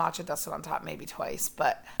with matcha dusted on top maybe twice,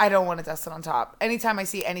 but I don't want to dust it on top. Anytime I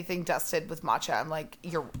see anything dusted with matcha, I'm like,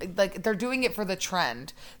 they're doing it for the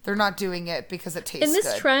trend. They're not doing it because it tastes good. In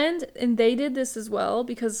this trend, and they did this as well,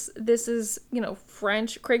 because this is,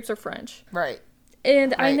 French. Crepes are French. Right.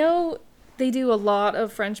 And I know they do a lot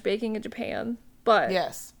of French baking in Japan, but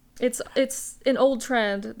yes, it's an old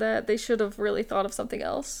trend that they should have really thought of something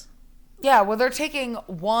else. Yeah, well, they're taking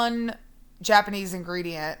one Japanese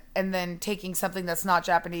ingredient and then taking something that's not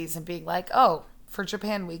Japanese and being like, oh, for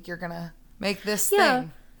Japan Week, you're going to make this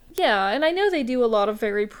thing. Yeah, and I know they do a lot of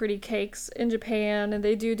very pretty cakes in Japan, and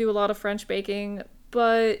they do a lot of French baking,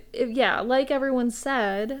 but like everyone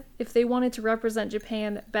said, if they wanted to represent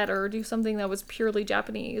Japan better, do something that was purely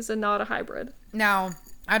Japanese and not a hybrid. Now,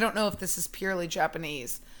 I don't know if this is purely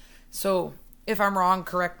Japanese, so if I'm wrong,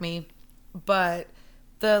 correct me, but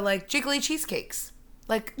the, jiggly cheesecakes.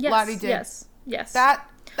 Lottie did. Yes. That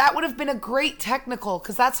would have been a great technical,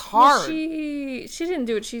 because that's hard. Well, she didn't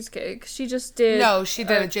do a cheesecake. She just did... No, she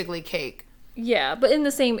did a jiggly cake. Yeah, but in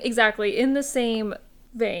the same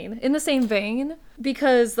vein,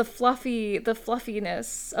 because the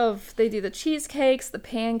fluffiness of... They do the cheesecakes, the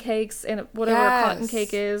pancakes, and whatever a cotton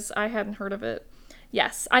cake is. I hadn't heard of it.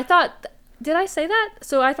 Yes, I thought... Did I say that?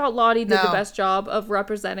 So I thought Lottie did the best job of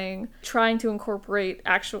representing, trying to incorporate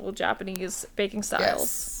actual Japanese baking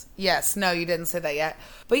styles. Yes. No, you didn't say that yet.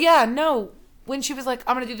 But yeah, no. When she was like,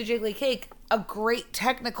 I'm going to do the jiggly cake, a great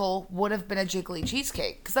technical would have been a jiggly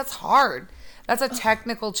cheesecake. Because that's hard. That's a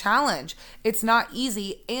technical challenge. It's not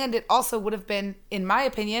easy. And it also would have been, in my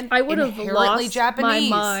opinion, I would have lost Japanese.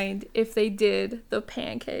 My mind if they did the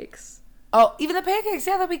pancakes. Oh, even the pancakes.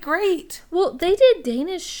 Yeah, that'd be great. Well, they did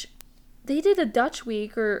Danish... They did a Dutch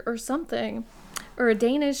week or something. Or a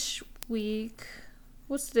Danish week.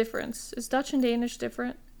 What's the difference? Is Dutch and Danish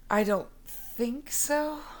different? I don't think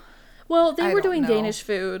so. Well, they were doing Danish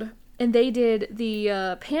food. And they did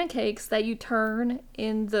the pancakes that you turn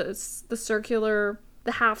in the circular,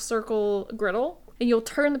 the half circle griddle. And you'll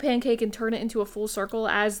turn the pancake and turn it into a full circle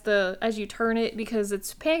as you turn it, because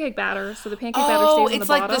it's pancake batter, so the pancake batter stays on the bottom. Oh, it's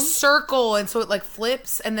like the circle, and so it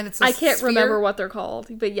flips, and then it's I can't remember what they're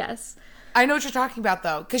called, but yes. I know what you're talking about,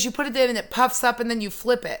 though, because you put it in and it puffs up and then you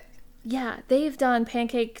flip it. Yeah, they've done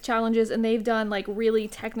pancake challenges and they've done really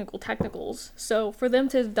technicals. So for them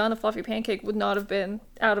to have done a fluffy pancake would not have been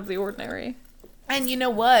out of the ordinary. And you know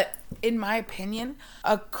what? In my opinion,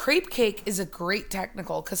 a crepe cake is a great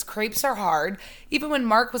technical because crepes are hard. Even when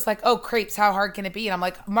Mark was like, oh, crepes, how hard can it be? And I'm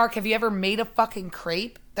like, Mark, have you ever made a fucking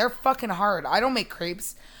crepe? They're fucking hard. I don't make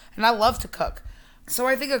crepes and I love to cook. So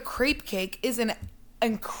I think a crepe cake is an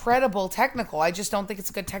incredible technical. I just don't think it's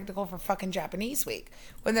a good technical for fucking Japanese week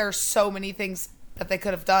when there are so many things that they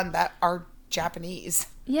could have done that are Japanese.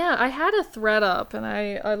 Yeah, I had a thread up and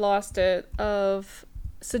I lost it of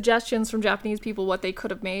suggestions from Japanese people what they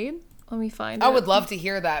could have made. Let me find it. I would love to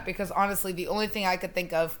hear that because honestly, the only thing I could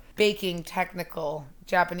think of baking technical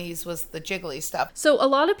Japanese was the jiggly stuff. So a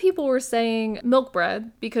lot of people were saying milk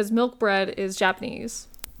bread because milk bread is Japanese.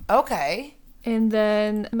 Okay. And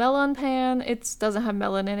then melon pan, it doesn't have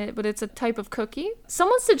melon in it, but it's a type of cookie.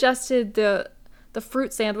 Someone suggested the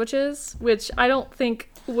fruit sandwiches, which I don't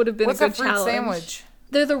think would have been a good challenge. What's a fruit sandwich?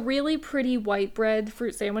 They're the really pretty white bread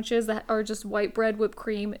fruit sandwiches that are just white bread, whipped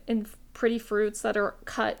cream, and pretty fruits that are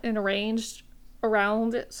cut and arranged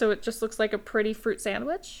around it, so it just looks like a pretty fruit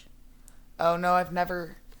sandwich. Oh, no, I've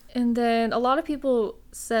never... And then a lot of people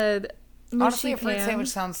said... Honestly, a fruit sandwich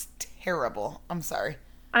sounds terrible. I'm sorry.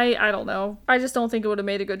 I don't know. I just don't think it would have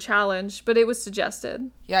made a good challenge, but it was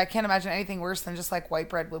suggested. Yeah, I can't imagine anything worse than just like white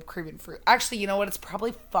bread, whipped cream, and fruit. Actually, you know what? It's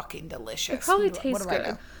probably fucking delicious. It probably tastes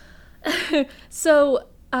good. So,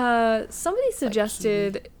 somebody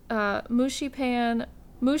suggested mushipan,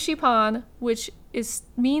 which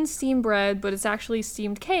means steamed bread, but it's actually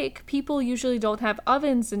steamed cake. People usually don't have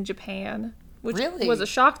ovens in Japan, which was a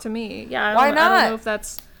shock to me. Yeah, Why not?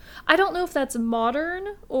 I don't know if that's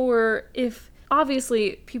modern or if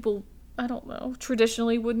obviously people, I don't know,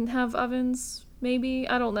 traditionally wouldn't have ovens. Maybe,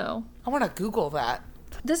 I don't know. I want to Google that.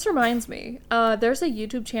 This reminds me, there's a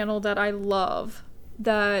YouTube channel that I love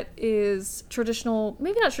that is traditional,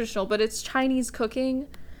 maybe not traditional, but it's Chinese cooking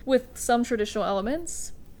with some traditional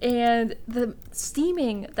elements. And the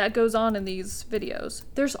steaming that goes on in these videos,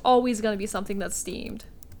 there's always going to be something that's steamed.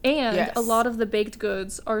 And a lot of the baked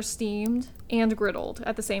goods are steamed and griddled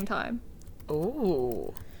at the same time.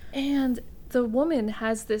 Ooh. And the woman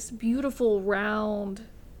has this beautiful round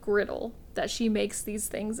griddle that she makes these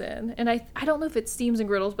things in. And I don't know if it steams and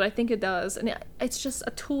griddles, but I think it does. And it's just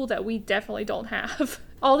a tool that we definitely don't have.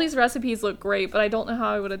 All these recipes look great, but I don't know how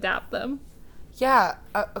I would adapt them. Yeah.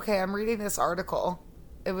 Okay, I'm reading this article.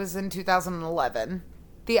 It was in 2011.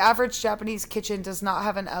 The average Japanese kitchen does not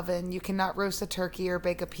have an oven. You cannot roast a turkey or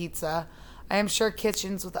bake a pizza. I am sure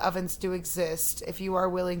kitchens with ovens do exist if you are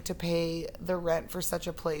willing to pay the rent for such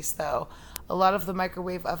a place, though. A lot of the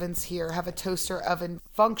microwave ovens here have a toaster oven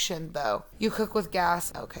function, though. You cook with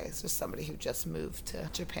gas. Okay, it's just somebody who just moved to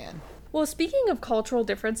Japan. Well, speaking of cultural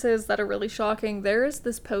differences that are really shocking, there is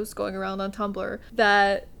this post going around on Tumblr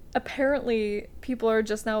that apparently people are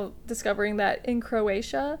just now discovering that in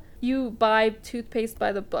Croatia, you buy toothpaste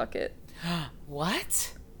by the bucket.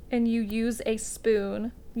 What? And you use a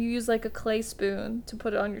spoon. You use like a clay spoon to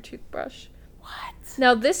put it on your toothbrush. What?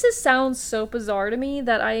 Now, this sounds so bizarre to me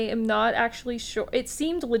that I am not actually sure. It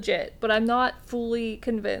seemed legit, but I'm not fully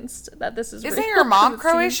convinced that this is real. Isn't your mom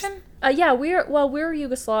Croatian? Yeah, we're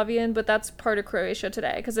Yugoslavian, but that's part of Croatia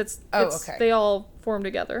today because okay. They all form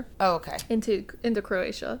together. Oh, okay. Into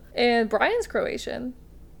Croatia, and Brian's Croatian,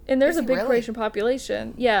 and there's a big Croatian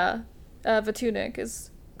population. Yeah, Vatunik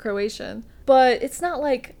is Croatian, but it's not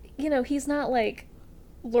like he's not like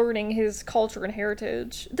learning his culture and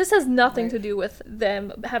heritage. This has nothing to do with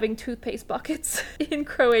them having toothpaste buckets in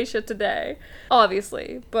Croatia today,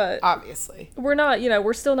 obviously, but we're not,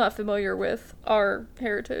 we're still not familiar with our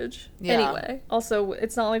heritage anyway. Also,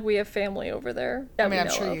 it's not like we have family over there. I'm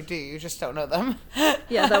sure you do. You just don't know them.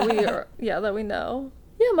 that we know.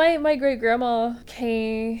 Yeah, my great-grandma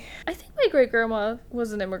came... I think my great-grandma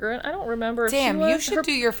was an immigrant. I don't remember if Damn, she was. you should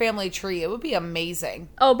do your family tree. It would be amazing.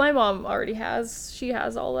 Oh, my mom already has. She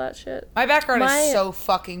has all that shit. My background is so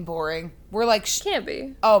fucking boring. We're like... Can't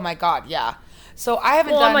be. Oh, my God, yeah. So I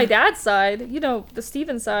haven't on my dad's side, the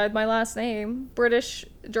Stevens side, my last name, British,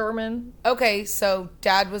 German. Okay, so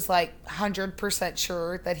dad was like 100%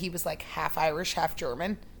 sure that he was like half Irish, half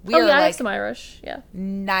German. I have some Irish, yeah.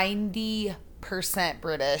 90%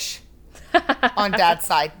 British on dad's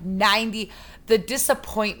side. 90. The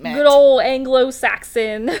disappointment. Good old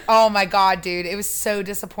Anglo-Saxon. Oh my God, dude. It was so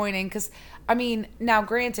disappointing because, now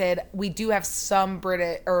granted, we do have some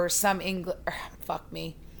British or some English. Fuck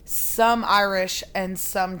me. Some Irish and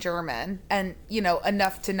some German, and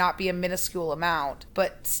enough to not be a minuscule amount,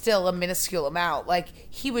 but still a minuscule amount. Like,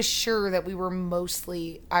 he was sure that we were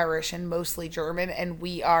mostly Irish and mostly German, and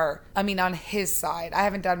we are, on his side. I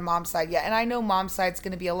haven't done mom's side yet, and I know mom's side's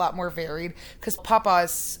going to be a lot more varied because Papa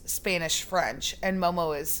is Spanish French and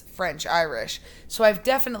Momo is French Irish. So I've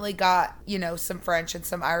definitely got, some French and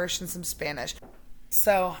some Irish and some Spanish.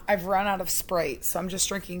 So I've run out of Sprite, so I'm just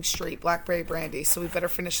drinking straight blackberry brandy, so we better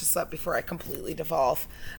finish this up before I completely devolve.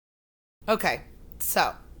 Okay,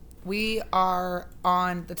 so we are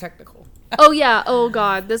on the technical. Oh, yeah. Oh,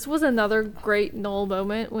 God. This was another great Noel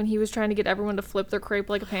moment when he was trying to get everyone to flip their crepe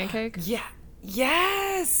like a pancake. Yeah.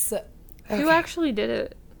 Yes. Who actually did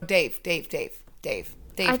it? Dave.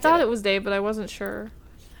 I thought it was Dave, but I wasn't sure.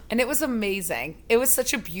 And it was amazing. It was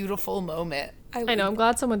such a beautiful moment. I know. I'm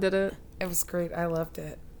glad someone did it. It was great. I loved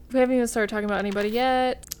it. We haven't even started talking about anybody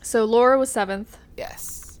yet. So Laura was 7th.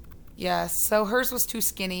 Yes. So hers was too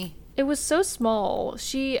skinny. It was so small.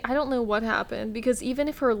 I don't know what happened, because even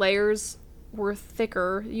if her layers were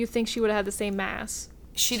thicker, you think she would have had the same mass.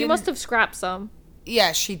 She must have scrapped some.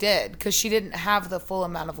 Yeah, she did, because she didn't have the full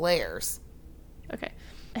amount of layers. Okay.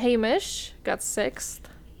 Hamish got 6th.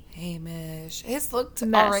 Hamish. His looked all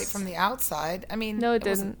right from the outside. I mean, no, it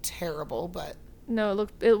didn't. Wasn't terrible, but... No,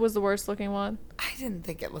 it was the worst looking one. I didn't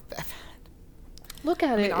think it looked that bad. Look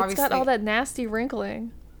at it. It's got all that nasty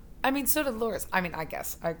wrinkling. I mean, so did Laura's. I mean, I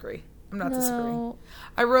guess. I agree. I'm not disagreeing.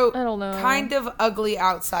 I wrote, I don't know. Kind of ugly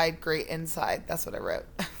outside, great inside. That's what I wrote.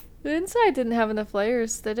 The inside didn't have enough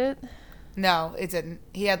layers, did it? No, it didn't.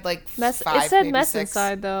 He had like mess. 5, It said maybe mess 6.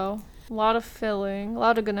 inside, though. A lot of filling. A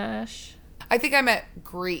lot of ganache. I think I meant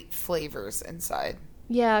great flavors inside.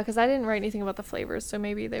 Yeah, because I didn't write anything about the flavors, so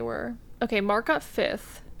maybe they were. Okay, Mark got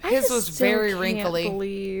 5th. His was very wrinkly. Can't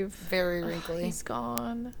believe. Very wrinkly. He's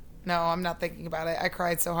gone. No, I'm not thinking about it. I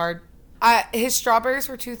cried so hard. His strawberries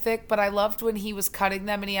were too thick, but I loved when he was cutting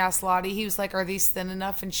them and he asked Lottie, he was like, are these thin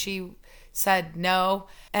enough? And she said no.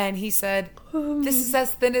 And he said, this is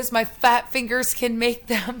as thin as my fat fingers can make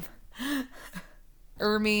them.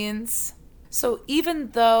 Ermine's. So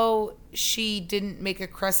even though she didn't make a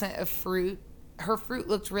crescent of fruit, her fruit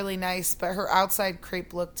looked really nice, but her outside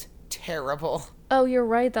crepe looked terrible. Oh, you're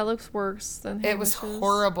right. That looks worse than Hamish's. It was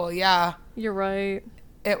horrible, yeah. You're right.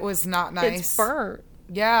 It was not nice. It's burnt.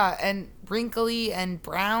 Yeah, and wrinkly and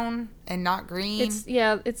brown and not green.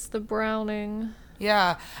 It's the browning.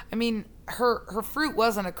 Yeah. I mean, her fruit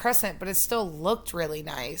wasn't a crescent, but it still looked really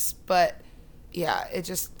nice. But yeah,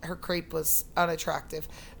 her crepe was unattractive.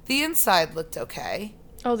 The inside looked okay.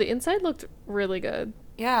 Oh, the inside looked really good.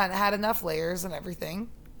 Yeah, and it had enough layers and everything.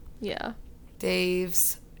 Yeah.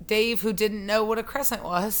 Dave, who didn't know what a crescent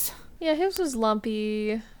was. Yeah, his was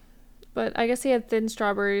lumpy, but I guess he had thin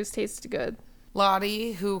strawberries, tasted good.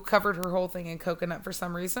 Lottie, who covered her whole thing in coconut for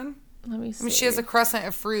some reason. Let me see. I mean, she has a crescent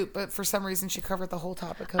of fruit, but for some reason she covered the whole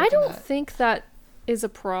top of coconut. I don't think that is a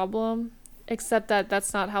problem, except that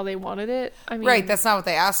that's not how they wanted it. I mean, right, that's not what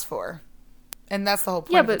they asked for. And that's the whole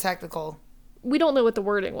point of the technical. We don't know what the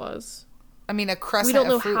wording was. I mean, a crescent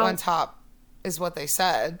of fruit on top is what they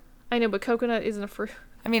said. I know, but coconut isn't a fruit.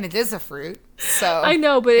 I mean, it is a fruit, so I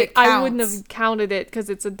know, but I wouldn't have counted it because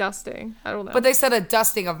it's a dusting. I don't know. But they said a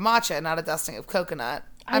dusting of matcha, not a dusting of coconut.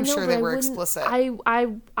 I'm sure they were explicit.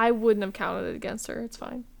 I wouldn't have counted it against her. It's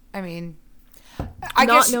fine. I mean,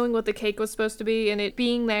 not knowing what the cake was supposed to be and it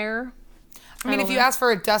being there. I mean, if you asked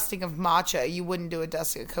for a dusting of matcha, you wouldn't do a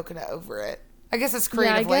dusting of coconut over it. I guess it's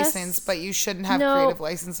creative license, but you shouldn't have creative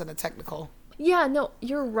license in a technical. Yeah, no,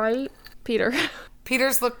 you're right, Peter.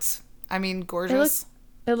 Peter's looked, gorgeous.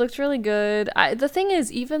 It looked really good. The thing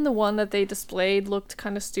is, even the one that they displayed looked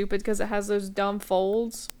kind of stupid because it has those dumb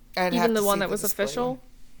folds. Even the one that was official.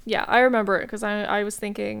 Yeah, I remember it because I was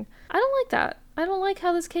thinking, I don't like that. I don't like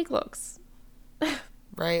how this cake looks.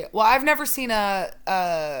 Right. Well, I've never seen a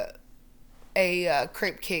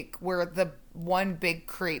crepe cake where the one big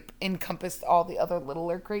crepe encompassed all the other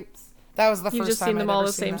littler crepes. That was the first time I've ever seen that. You've just seen them all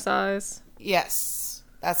the same size? Yes.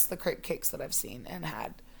 That's the crepe cakes that I've seen and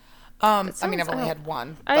had. I've only had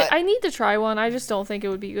one. I need to try one. I just don't think it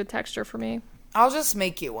would be good texture for me. I'll just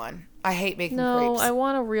make you one. I hate making crepes. No, I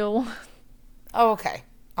want a real one. Oh, okay.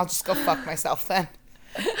 I'll just go fuck myself then.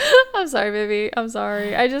 I'm sorry, baby. I'm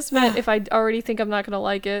sorry. I just meant if I already think I'm not going to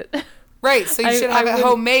like it. Right, so you should have it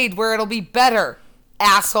homemade where it'll be better,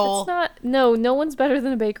 asshole. It's not. No one's better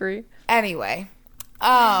than a bakery. Anyway.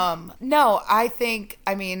 No, I think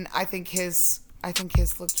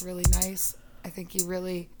his looked really nice. I think he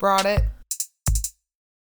really brought it.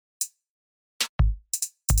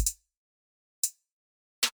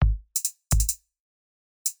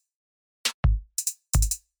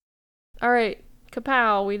 All right,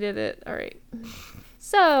 kapow, we did it. All right.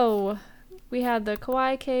 So, we had the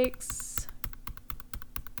kawaii cakes.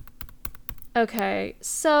 Okay,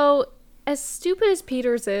 so as stupid as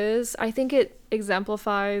Peter's is, I think it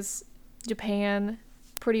exemplifies Japan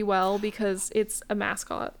pretty well because it's a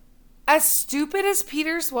mascot. As stupid as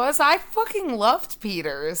Peter's was, I fucking loved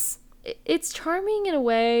Peter's. It's charming in a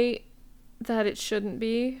way that it shouldn't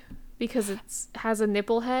be because it has a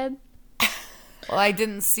nipple head. Well, I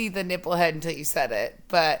didn't see the nipple head until you said it,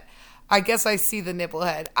 but I guess I see the nipple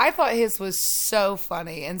head. I thought his was so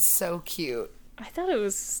funny and so cute. I thought it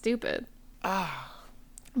was stupid.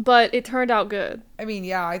 But it turned out good. I mean,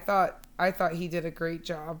 yeah, I thought he did a great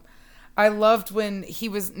job. I loved when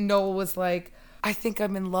Noel was like, I think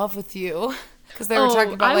I'm in love with you. Because they were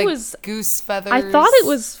talking about goose feathers. I thought it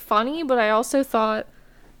was funny, but I also thought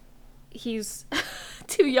he's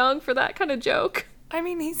too young for that kind of joke. I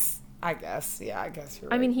mean, I guess you're right.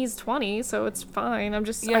 I mean, he's 20, so it's fine. I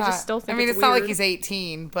just still think it's not weird. like he's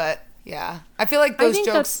 18, but yeah. I feel like those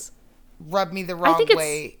jokes rub me the wrong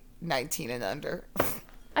way, 19 and under.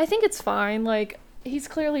 I think it's fine. Like, he's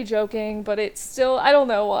clearly joking, but it's still, I don't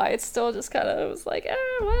know why. It's still just kind of was like,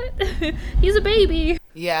 what? He's a baby.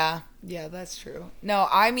 Yeah, that's true. No,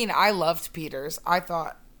 I mean, I loved Peter's. I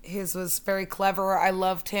thought his was very clever. I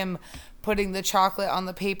loved him putting the chocolate on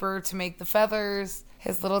the paper to make the feathers.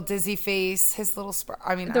 His little dizzy face, his little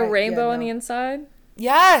the rainbow on the inside.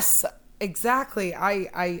 Yes, exactly.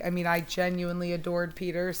 I mean, I genuinely adored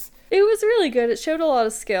Peter's. It was really good. It showed a lot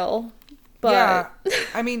of skill. But yeah,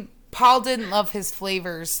 I mean, Paul didn't love his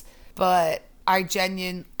flavors, but I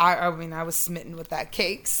was smitten with that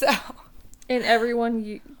cake. So, and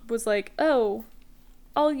everyone was like, "Oh,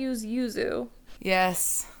 I'll use yuzu."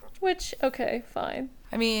 Yes. Which, okay, fine.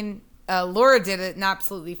 I mean, Laura did it and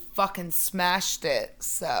absolutely fucking smashed it,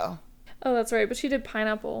 so. Oh, that's right, but she did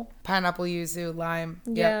pineapple. Pineapple, yuzu, lime.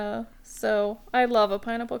 Yeah, yep. So I love a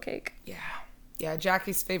pineapple cake. Yeah,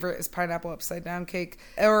 Jackie's favorite is pineapple upside down cake,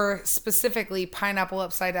 or specifically pineapple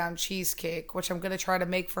upside down cheesecake, which I'm going to try to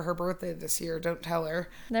make for her birthday this year. Don't tell her.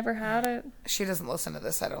 Never had it. She doesn't listen to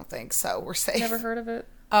this, I don't think, so we're safe. Never heard of it.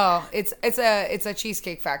 Oh, it's a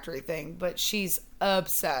Cheesecake Factory thing, but she's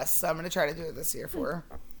obsessed, so I'm going to try to do it this year for her.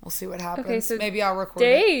 We'll see what happens. Okay, so maybe I'll record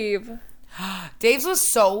Dave. Dave's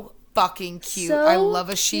was so fucking cute. So I love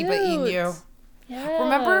a Shiba Inu. Yeah.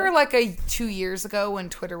 Remember 2 years ago when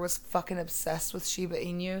Twitter was fucking obsessed with Shiba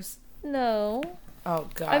Inus? No. Oh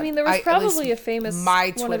god. I mean, there was probably a famous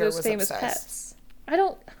one of those famous pets. I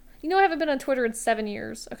haven't been on Twitter in 7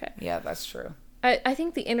 years. Okay. Yeah, that's true. I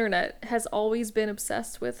think the internet has always been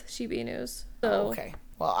obsessed with Shiba Inus. So. Okay.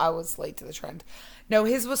 Well, I was late to the trend. No,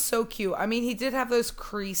 his was so cute. I mean, he did have those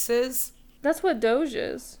creases. That's what Doge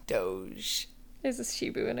is. Doge. Is a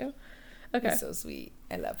Shiba Inu. Okay. He's so sweet.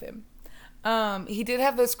 I love him. He did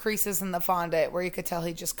have those creases in the fondant where you could tell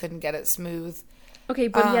he just couldn't get it smooth. Okay,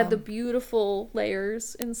 but he had the beautiful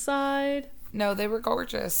layers inside. No, they were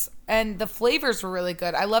gorgeous. And the flavors were really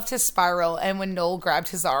good. I loved his spiral. And when Noel grabbed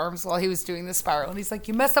his arms while he was doing the spiral, and he's like,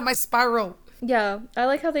 you messed up my spiral. Yeah, I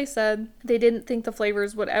like how they said they didn't think the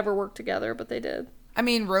flavors would ever work together, but they did. I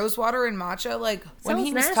mean, rosewater and matcha, when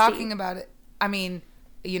he was talking about it, I mean,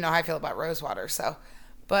 you know how I feel about rosewater, so.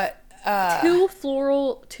 But two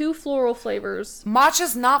floral flavors.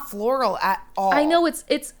 Matcha's not floral at all. I know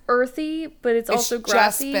it's earthy, but it's also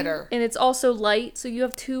grassy, just bitter, and it's also light. So you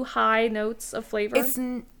have two high notes of flavor.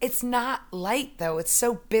 It's not light though. It's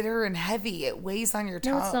so bitter and heavy. It weighs on your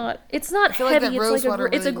tongue. No, it's not. It's not heavy.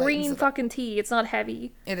 It's a green fucking tea. It's not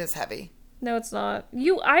heavy. It is heavy. No, it's not.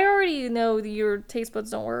 I already know that your taste buds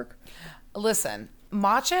don't work. Listen,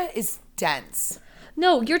 matcha is dense.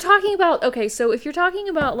 No, you're talking about so if you're talking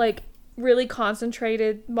about really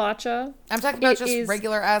concentrated matcha. I'm talking about just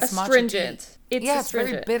regular ass matcha astringent. Tea. It's very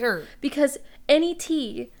astringent. bitter. Because any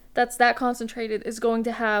tea that's that concentrated is going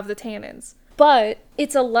to have the tannins. But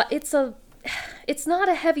it's not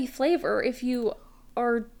a heavy flavor if you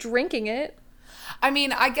are drinking it. I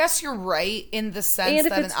mean, I guess you're right in the sense and if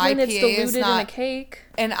that it's an IPA is not in a cake.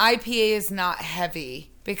 An IPA is not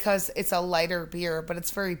heavy because it's a lighter beer, but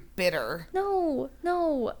it's very bitter. No.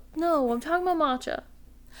 I'm talking about matcha.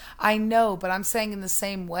 I know, but I'm saying in the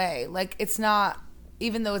same way. It's not,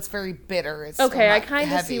 even though it's very bitter, it's okay, still not I kind of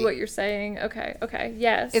heavy. see what you're saying. Okay,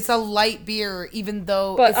 yes. It's a light beer, even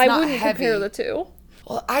though but it's not heavy. But I wouldn't compare the two.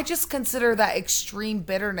 Well, I just consider that extreme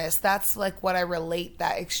bitterness. That's what I relate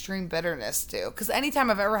that extreme bitterness to. Because anytime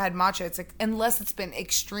I've ever had matcha, it's unless it's been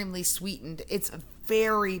extremely sweetened, it's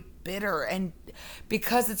very bitter. And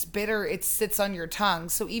because it's bitter, it sits on your tongue.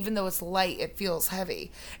 So even though it's light, it feels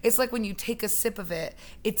heavy. It's like when you take a sip of it,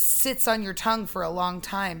 it sits on your tongue for a long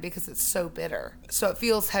time because it's so bitter. So it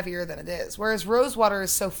feels heavier than it is. Whereas rosewater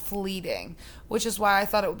is so fleeting, which is why I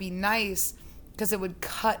thought it would be nice because it would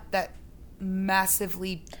cut that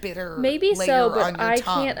massively bitter maybe layer so, but on your I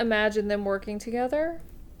tongue. can't imagine them working together.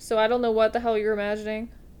 So I don't know what the hell you're imagining.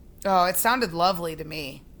 Oh, it sounded lovely to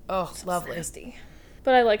me. Oh, so lovely. Nasty.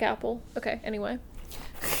 But I like apple. Okay, anyway.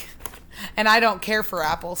 And I don't care for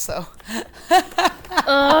apple, so.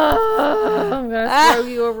 I'm gonna throw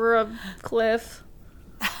you over a cliff.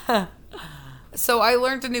 So I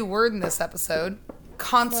learned a new word in this episode.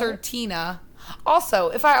 Concertina. Also,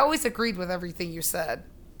 if I always agreed with everything you said,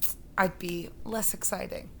 I'd be less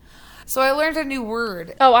exciting. So I learned a new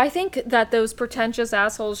word. Oh, I think that those pretentious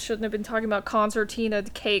assholes shouldn't have been talking about concertina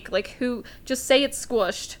cake. Like, who? Just say it's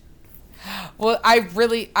squished. Well, I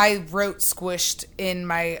wrote squished in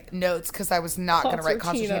my notes because I was not going to write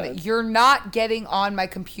concertina. You're not getting on my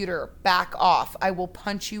computer. Back off. I will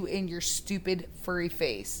punch you in your stupid furry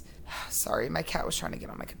face. Sorry, my cat was trying to get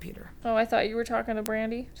on my computer. Oh, I thought you were talking to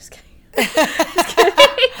Brandy. Just kidding.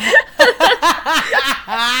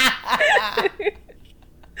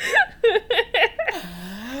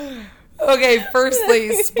 Okay,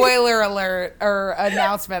 firstly, spoiler alert or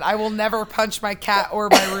announcement. I will never punch my cat or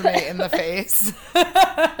my roommate in the face.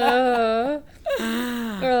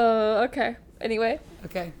 Okay. Anyway.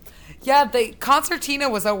 Okay. Yeah, the concertina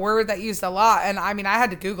was a word that used a lot, and I mean, I had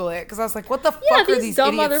to Google it because I was like, "What the fuck are these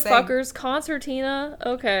dumb idiots motherfuckers?" saying? Concertina.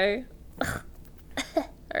 Okay. All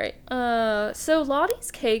right. So Lottie's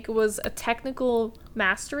cake was a technical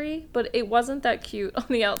mastery, but it wasn't that cute on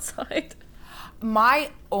the outside. My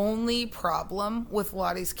only problem with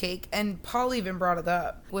Lottie's cake, and Paul even brought it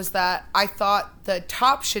up, was that I thought the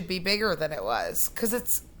top should be bigger than it was because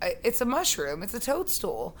it's a mushroom, it's a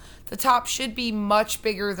toadstool. The top should be much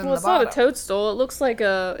bigger than the bottom. Well, it's not a toadstool. It looks like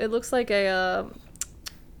Amanita.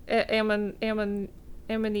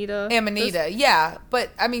 Yeah. But,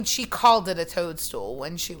 I mean, she called it a toadstool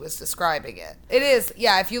when she was describing it. It is,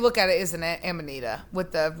 yeah, if you look at it, isn't it Amanita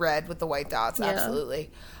with the red, with the white dots? Yeah. Absolutely.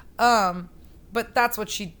 But that's what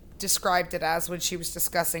she described it as when she was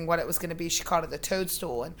discussing what it was going to be. She called it a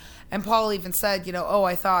toadstool. And Paul even said,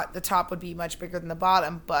 I thought the top would be much bigger than the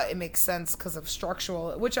bottom, but it makes sense because of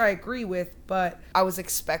structural, which I agree with, but I was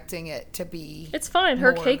expecting it to be... It's fine.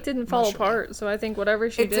 Her cake didn't fall apart, so I think whatever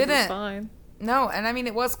she did was fine. No, and I mean,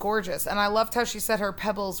 it was gorgeous. And I loved how she said her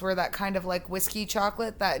pebbles were that kind of like whiskey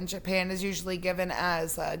chocolate that in Japan is usually given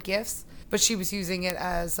as gifts. But she was using it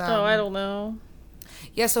as... I don't know.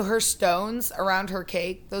 Yeah, so her stones around her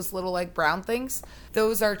cake, those little like brown things,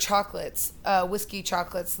 those are chocolates, whiskey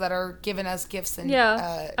chocolates that are given as gifts in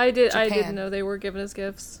Japan. I didn't know they were given as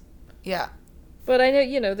gifts. Yeah. But I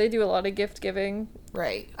know, they do a lot of gift giving.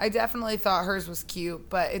 Right. I definitely thought hers was cute,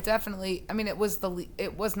 but it definitely, I mean, it was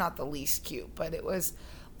not the least cute, but it was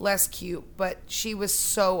less cute, but she was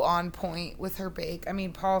so on point with her bake. I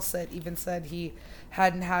mean, Paul said he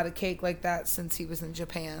hadn't had a cake like that since he was in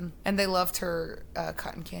Japan, and they loved her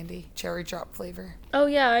cotton candy cherry drop flavor. Oh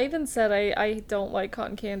yeah, I even said I don't like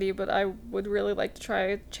cotton candy, but I would really like to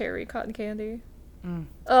try cherry cotton candy.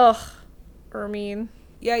 Ugh, Ermine.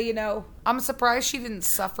 Yeah, I'm surprised she didn't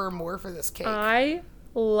suffer more for this cake. I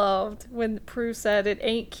loved when Prue said it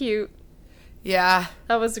ain't cute. Yeah,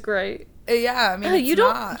 that was great. Yeah, I mean, you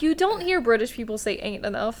don't hear British people say ain't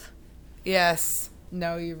enough. Yes.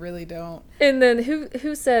 No, you really don't. And then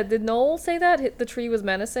who said, did Noel say that? The tree was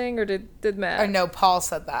menacing, or did Matt? No, Paul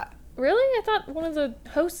said that. Really? I thought one of the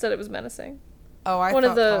hosts said it was menacing. Oh, I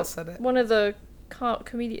thought Paul said it. One of the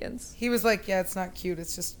comedians. He was like, yeah, it's not cute,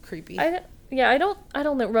 it's just creepy. I don't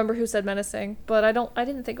remember who said menacing, but I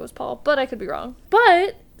didn't think it was Paul, but I could be wrong.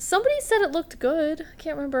 But somebody said it looked good. I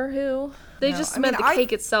can't remember who. They just meant the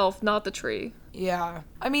cake itself, not the tree. Yeah.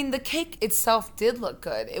 I mean, the cake itself did look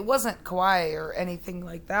good. It wasn't kawaii or anything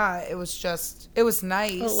like that. It was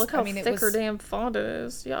nice. Oh, look how thick her damn fondant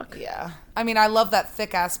is. Yuck. Yeah. I mean, I love that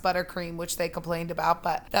thick-ass buttercream, which they complained about,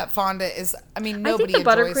 but that fondant is, I mean, nobody enjoys...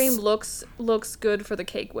 I think the buttercream looks good for the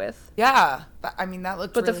cake with. Yeah. I mean, that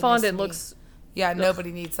looked really nice. But the fondant looks... Yeah,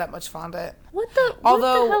 nobody needs that much fondant. What the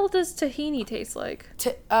hell does tahini taste like?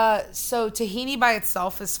 So tahini by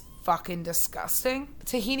itself is fucking disgusting.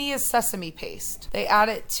 Tahini is sesame paste. They add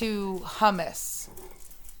it to hummus.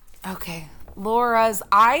 Okay. Laura's.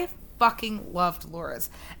 I fucking loved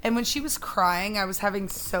Laura's. And when she was crying, I was having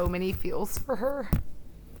so many feels for her.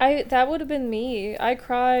 That would have been me. I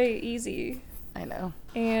cry easy. I know.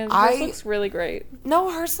 And hers looks really great.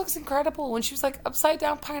 No, hers looks incredible. When she was like, upside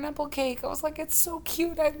down pineapple cake, I was like, it's so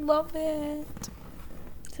cute. I love it.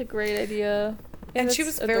 It's a great idea. And she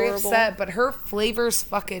was very upset, but her flavors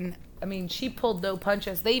fucking, I mean, she pulled no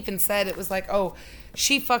punches. They even said it was like, oh,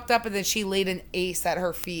 she fucked up and then she laid an ace at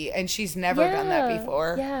her feet, and she's never done that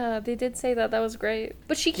before. Yeah, they did say that. That was great.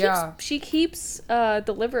 But she keeps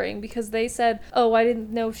delivering, because they said, oh, I didn't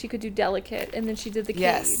know if she could do delicate, and then she did the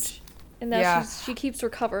cage. And now she keeps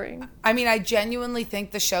recovering. I mean, I genuinely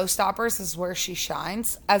think the Showstoppers is where she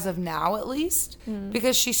shines, as of now at least.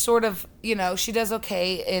 Because she sort of, you know, she does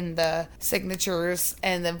okay in the signatures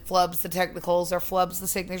and then flubs the technicals, or flubs the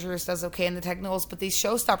signatures, does okay in the technicals. But these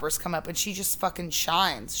Showstoppers come up and she just fucking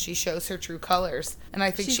shines. She shows her true colors. And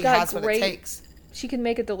I think she has what it takes. She can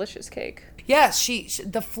make a delicious cake. Yes,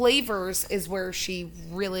 the flavors is where she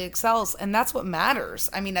really excels, and that's what matters.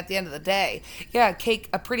 I mean, at the end of the day, yeah,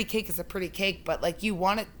 a pretty cake is a pretty cake, but like you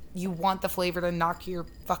want the flavor to knock your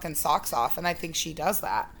fucking socks off, and I think she does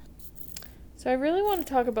that. So I really want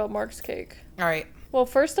to talk about Mark's cake. All right. Well,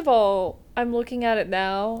 first of all, I'm looking at it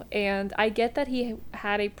now, and I get that he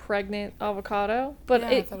had a pregnant avocado, but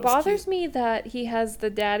it bothers me that he has the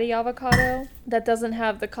daddy avocado that doesn't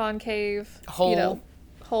have the concave hole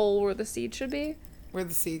where the seed should be. Where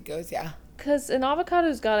the seed goes, yeah. Because an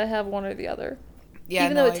avocado's got to have one or the other. Yeah,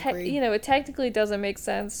 even though I agree. It technically doesn't make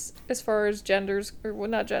sense as far as genders, or well,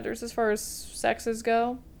 not genders, as far as sexes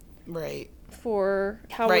go. Right. For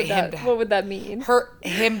what would that mean?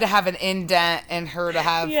 Him to have an indent and her to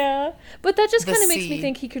have yeah, but that just kind of makes me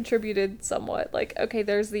think he contributed somewhat. Like, okay,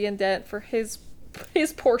 there's the indent for his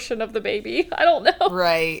portion of the baby. I don't know.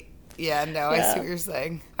 Right. Yeah, no, I see what you're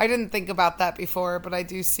saying. I didn't think about that before, but I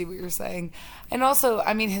do see what you're saying. And also,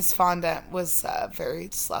 I mean, his fondant was very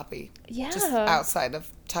sloppy. Yeah. Just outside of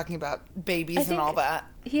talking about babies and all that.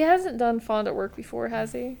 He hasn't done fondant work before,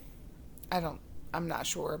 has he? I'm not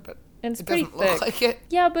sure, but and it doesn't look like it.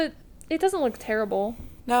 Yeah, but it doesn't look terrible.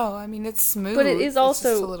 No, I mean, it's smooth. But it is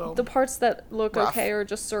also, the parts that look rough. Okay are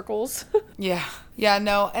just circles. Yeah. Yeah,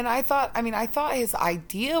 no, and I thought his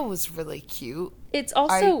idea was really cute. It's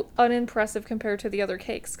also unimpressive compared to the other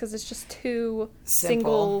cakes, because it's just two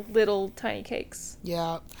single little tiny cakes.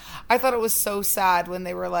 Yeah. I thought it was so sad when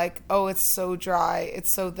they were like, oh, it's so dry,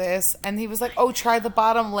 it's so this. And he was like, oh, try the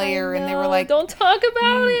bottom layer. And they were like, don't talk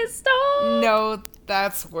about it, stop. No,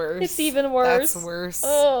 that's worse. It's even worse. That's worse.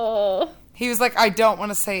 Oh. He was like, I don't want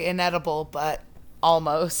to say inedible, but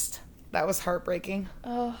almost. That was heartbreaking.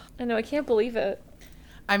 Oh, I know. I can't believe it.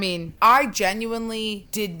 I mean, I genuinely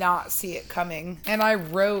did not see it coming. And I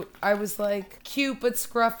was like, cute but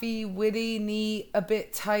scruffy, witty, neat, a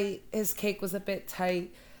bit tight. His cake was a bit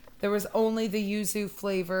tight. There was only the yuzu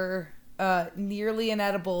flavor, nearly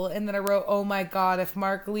inedible. And then I wrote, oh my God, if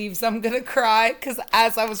Mark leaves, I'm going to cry. Because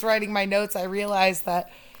as I was writing my notes, I realized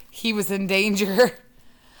that he was in danger.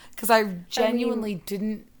 Because I genuinely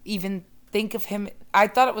didn't even think of him. I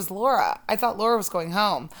thought it was Laura. I thought Laura was going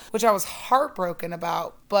home, which I was heartbroken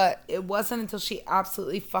about. But it wasn't until she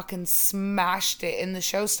absolutely fucking smashed it in the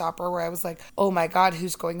Showstopper where I was like, oh my God,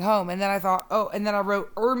 who's going home? And then I thought, and then I wrote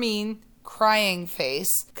Ermine crying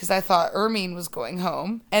face because I thought Ermine was going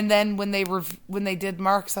home. And then when they did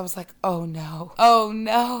Mark's, I was like, oh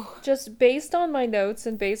no. Just based on my notes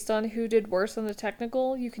and based on who did worse on the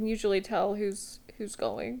technical, you can usually tell who's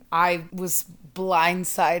going. I was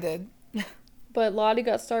blindsided. But Lottie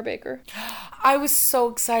got Star Baker. I was so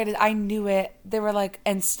excited. I knew it. They were like,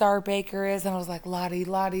 and Star Baker is, and I was like, Lottie.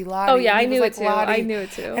 Oh yeah, I knew it too. Lottie. I knew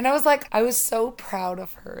it too. And I was like, I was so proud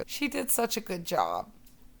of her. She did such a good job.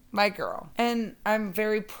 My girl. And I'm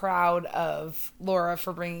very proud of Laura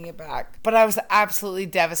for bringing it back. But I was absolutely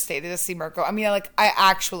devastated to see Marco. I mean, I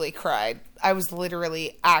actually cried. I was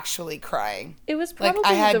literally actually crying. It was probably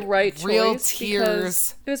the right choice. Real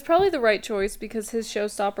tears. It was probably the right choice because his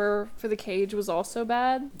Showstopper for the cage was also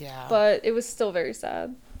bad. Yeah. But it was still very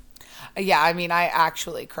sad. Yeah, I mean, I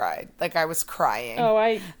actually cried. Like, I was crying. Oh,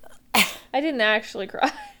 I didn't actually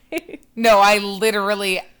cry. No, I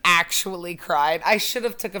literally actually cried. I should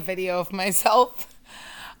have took a video of myself.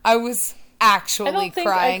 I was actually crying. I don't think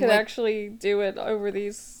I could actually do it over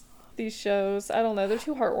these shows. I don't know. They're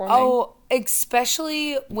too heartwarming. Oh,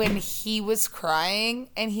 especially when he was crying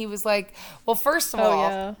and he was like, well, first of all,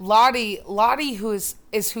 yeah. Lottie who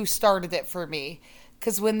is who started it for me.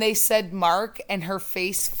 Because when they said Mark and her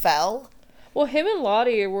face fell. Well, him and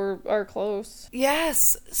Lottie are close. Yes.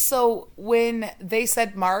 So when they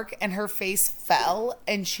said Mark and her face fell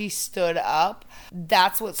and she stood up,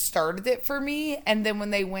 that's what started it for me. And then when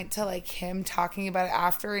they went to like him talking about it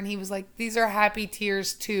after and he was like, these are happy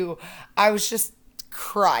tears too. I was just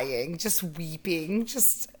crying, just weeping,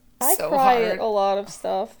 I so cry hard. at a lot of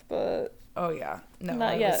stuff, but oh yeah. No,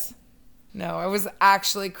 not yet. No, I was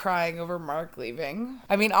actually crying over Mark leaving.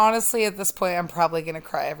 I mean, honestly, at this point, I'm probably going to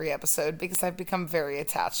cry every episode because I've become very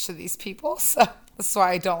attached to these people. So that's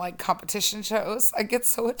why I don't like competition shows. I get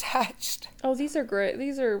so attached. Oh, these are great.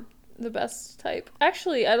 These are the best type.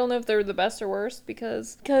 Actually, I don't know if they're the best or worst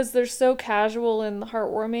because they're so casual and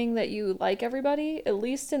heartwarming that you like everybody. At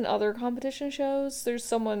least in other competition shows, there's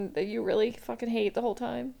someone that you really fucking hate the whole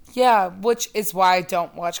time. Yeah, which is why I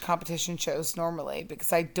don't watch competition shows normally,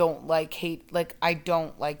 because I don't like hate, like, I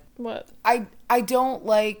don't like... What? I don't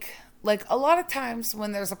like a lot of times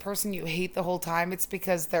when there's a person you hate the whole time, it's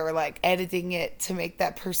because they're, like, editing it to make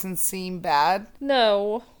that person seem bad.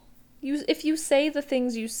 No. If you say the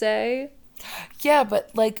things you say... Yeah, but,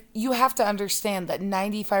 like, you have to understand that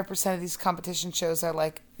 95% of these competition shows are,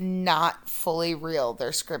 like, not fully real. They're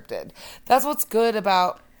scripted. That's what's good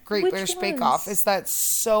about Great British Bake Off, is that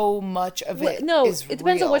so much of it is it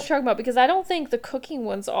depends on what you're talking about, because I don't think the cooking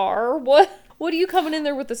ones are. What are you coming in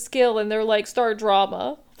there with a skill and they're like, start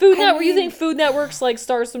drama? Food Network, you think Food Network's like,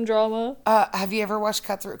 start some drama? Have you ever watched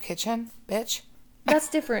Cutthroat Kitchen, bitch? That's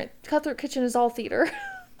different. Cutthroat Kitchen is all theater.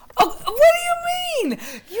 Oh, what do you mean?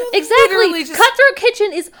 Exactly. Cutthroat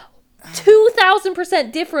Kitchen is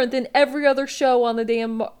 2,000% different than every other show on the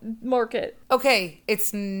damn market. Okay,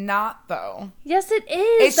 it's not though. Yes, it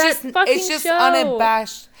is. It's just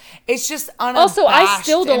unabashed. It's just unabashed. Also, I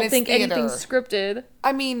still don't think anything's scripted.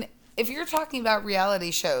 I mean, if you're talking about reality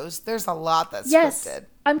shows, there's a lot that's scripted.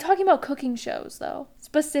 I'm talking about cooking shows, though,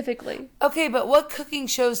 specifically. Okay, but what cooking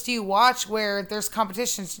shows do you watch where there's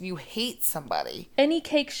competitions and you hate somebody? Any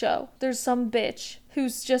cake show. There's some bitch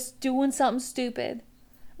who's just doing something stupid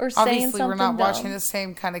or saying Obviously, something we're not dumb. watching the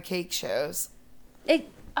same kind of cake shows.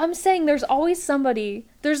 I'm saying there's always somebody.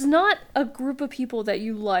 There's not a group of people that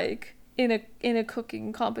you like in a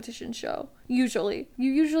cooking competition show. Usually.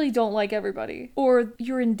 You usually don't like everybody. Or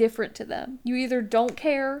you're indifferent to them. You either don't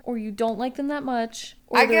care, or you don't like them that much,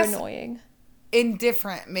 or they're annoying.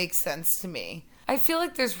 Indifferent makes sense to me. I feel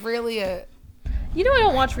like there's really a... You know I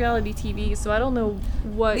don't watch reality TV, so I don't know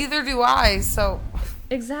what... Neither do I, so...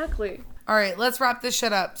 Exactly. All right, let's wrap this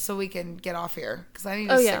shit up so we can get off here, because I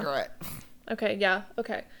need a cigarette. Okay, yeah,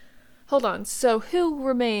 okay. Hold on. So who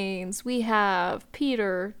remains? We have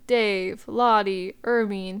Peter, Dave, Lottie,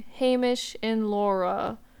 Ermine, Hamish, and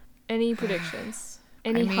Laura. Any predictions?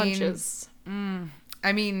 Any hunches?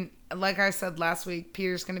 I mean, like I said last week,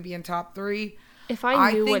 Peter's going to be in top 3. If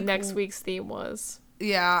I knew what next week's theme was.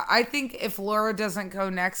 Yeah, I think if Laura doesn't go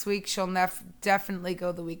next week, she'll definitely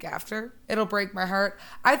go the week after. It'll break my heart.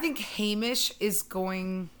 I think Hamish is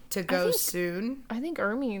going to go soon. I think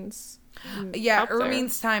Ermine's... Yeah,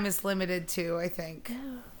 Ermine's time is limited too, I think.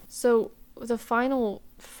 Yeah. So, the final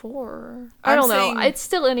 4... I don't know. It's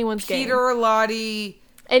still anyone's game. Peter or Lottie...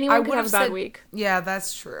 Anyone could have a bad week. Yeah,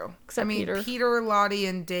 that's true. Except Peter. Peter, Lottie,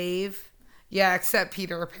 and Dave. Yeah, except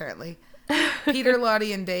Peter, apparently. Peter,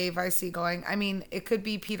 Lottie, and Dave, I see going. I mean, it could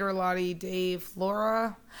be Peter, Lottie, Dave,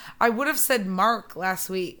 Laura. I would have said Mark last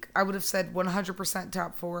week. I would have said 100%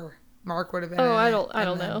 top 4. Mark would have been I don't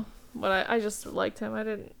know. But I just liked him. I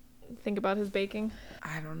didn't think about his baking.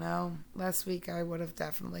 I don't know. Last week I would have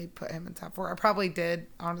definitely put him in top 4. I probably did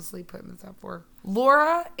honestly put him in top 4.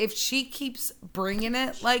 Laura, if she keeps bringing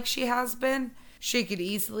it like she has been, she could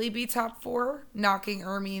easily be top 4, knocking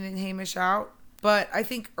Ermine and Hamish out. But I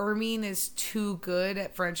think Ermine is too good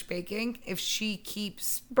at French baking. If she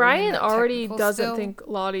keeps... Brian already doesn't think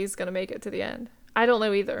Lottie's going to make it to the end. I don't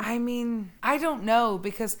know either. I mean, I don't know,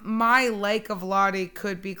 because my like of Lottie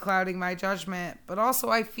could be clouding my judgment. But also,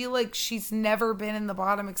 I feel like she's never been in the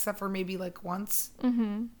bottom except for maybe like once,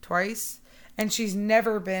 twice. And she's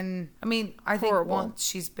never been, I mean, I think once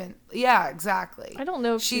she's been, yeah, exactly. I don't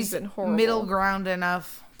know if she's been horrible. Middle ground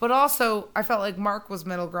enough. But also, I felt like Mark was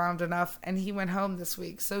middle ground enough, and he went home this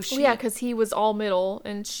week. So she, because he was all middle,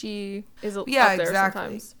 and she is up there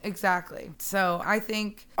sometimes. Exactly. So I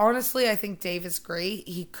think, honestly, I think Dave is great.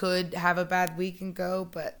 He could have a bad week and go,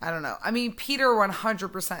 but I don't know. I mean, Peter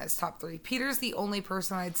 100% is top 3. Peter's the only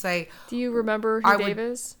person I'd say. Do you remember who Dave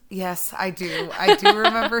is? Yes, I do. I do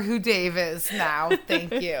remember who Dave is now.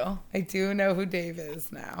 Thank you. I do know who Dave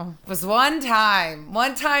is now. It was one time.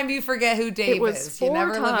 One time you forget who Dave is. You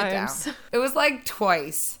never live it down. It was like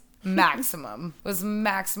twice. Maximum. It was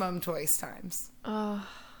maximum twice times.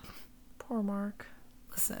 Poor Mark.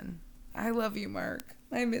 Listen, I love you, Mark.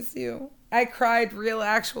 I miss you. I cried real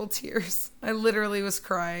actual tears. I literally was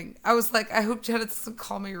crying. I was like, I hope Jenna doesn't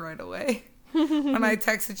call me right away. When I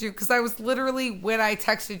texted you, because I was literally, when I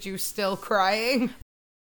texted you, still crying.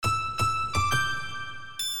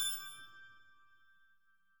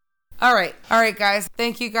 All right, guys.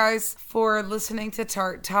 Thank you guys for listening to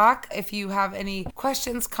Tart Talk. If you have any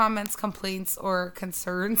questions, comments, complaints, or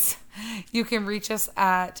concerns, you can reach us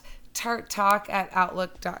at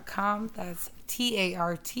tarttalk@outlook.com. That's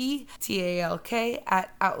TARTTALK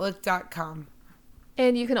 @outlook.com.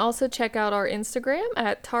 And you can also check out our Instagram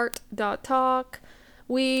at tart.talk.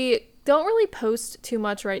 We don't really post too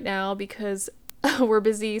much right now because we're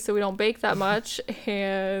busy, so we don't bake that much.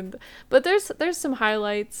 But there's some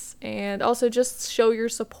highlights, and also just show your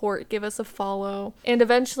support. Give us a follow. And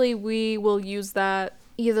eventually we will use that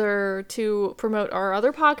either to promote our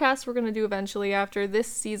other podcasts we're going to do eventually after this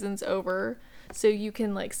season's over. So you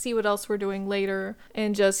can like see what else we're doing later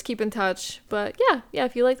and just keep in touch. But yeah,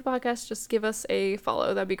 if you like the podcast, just give us a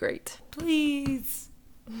follow. That'd be great. Please.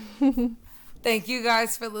 Thank you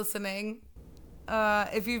guys for listening.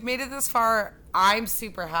 If you've made it this far, I'm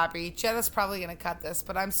super happy. Jenna's probably going to cut this,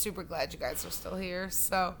 but I'm super glad you guys are still here.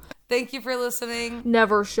 So thank you for listening.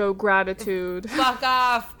 Never show gratitude. Fuck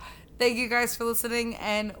off. Thank you guys for listening,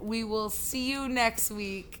 and we will see you next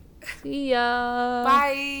week. See ya.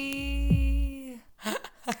 Bye.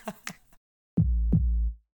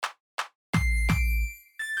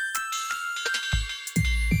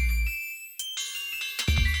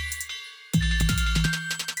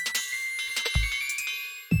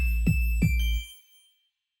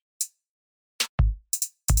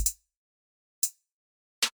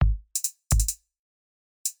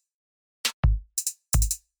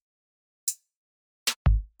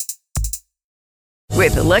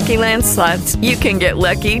 With the Lucky Land Slots, you can get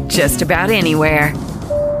lucky just about anywhere.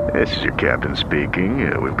 This is your captain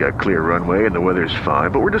speaking. We've got clear runway and the weather's fine,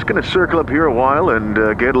 but we're just going to circle up here a while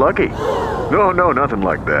and get lucky. No, nothing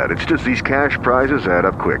like that. It's just these cash prizes add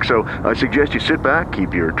up quick. So I suggest you sit back,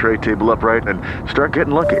 keep your tray table upright, and start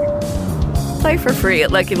getting lucky. Play for free at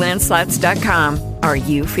LuckyLandSlots.com. Are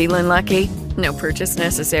you feeling lucky? No purchase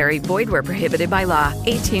necessary. Void where prohibited by law.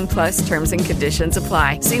 18+ terms and conditions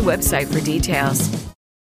apply. See website for details.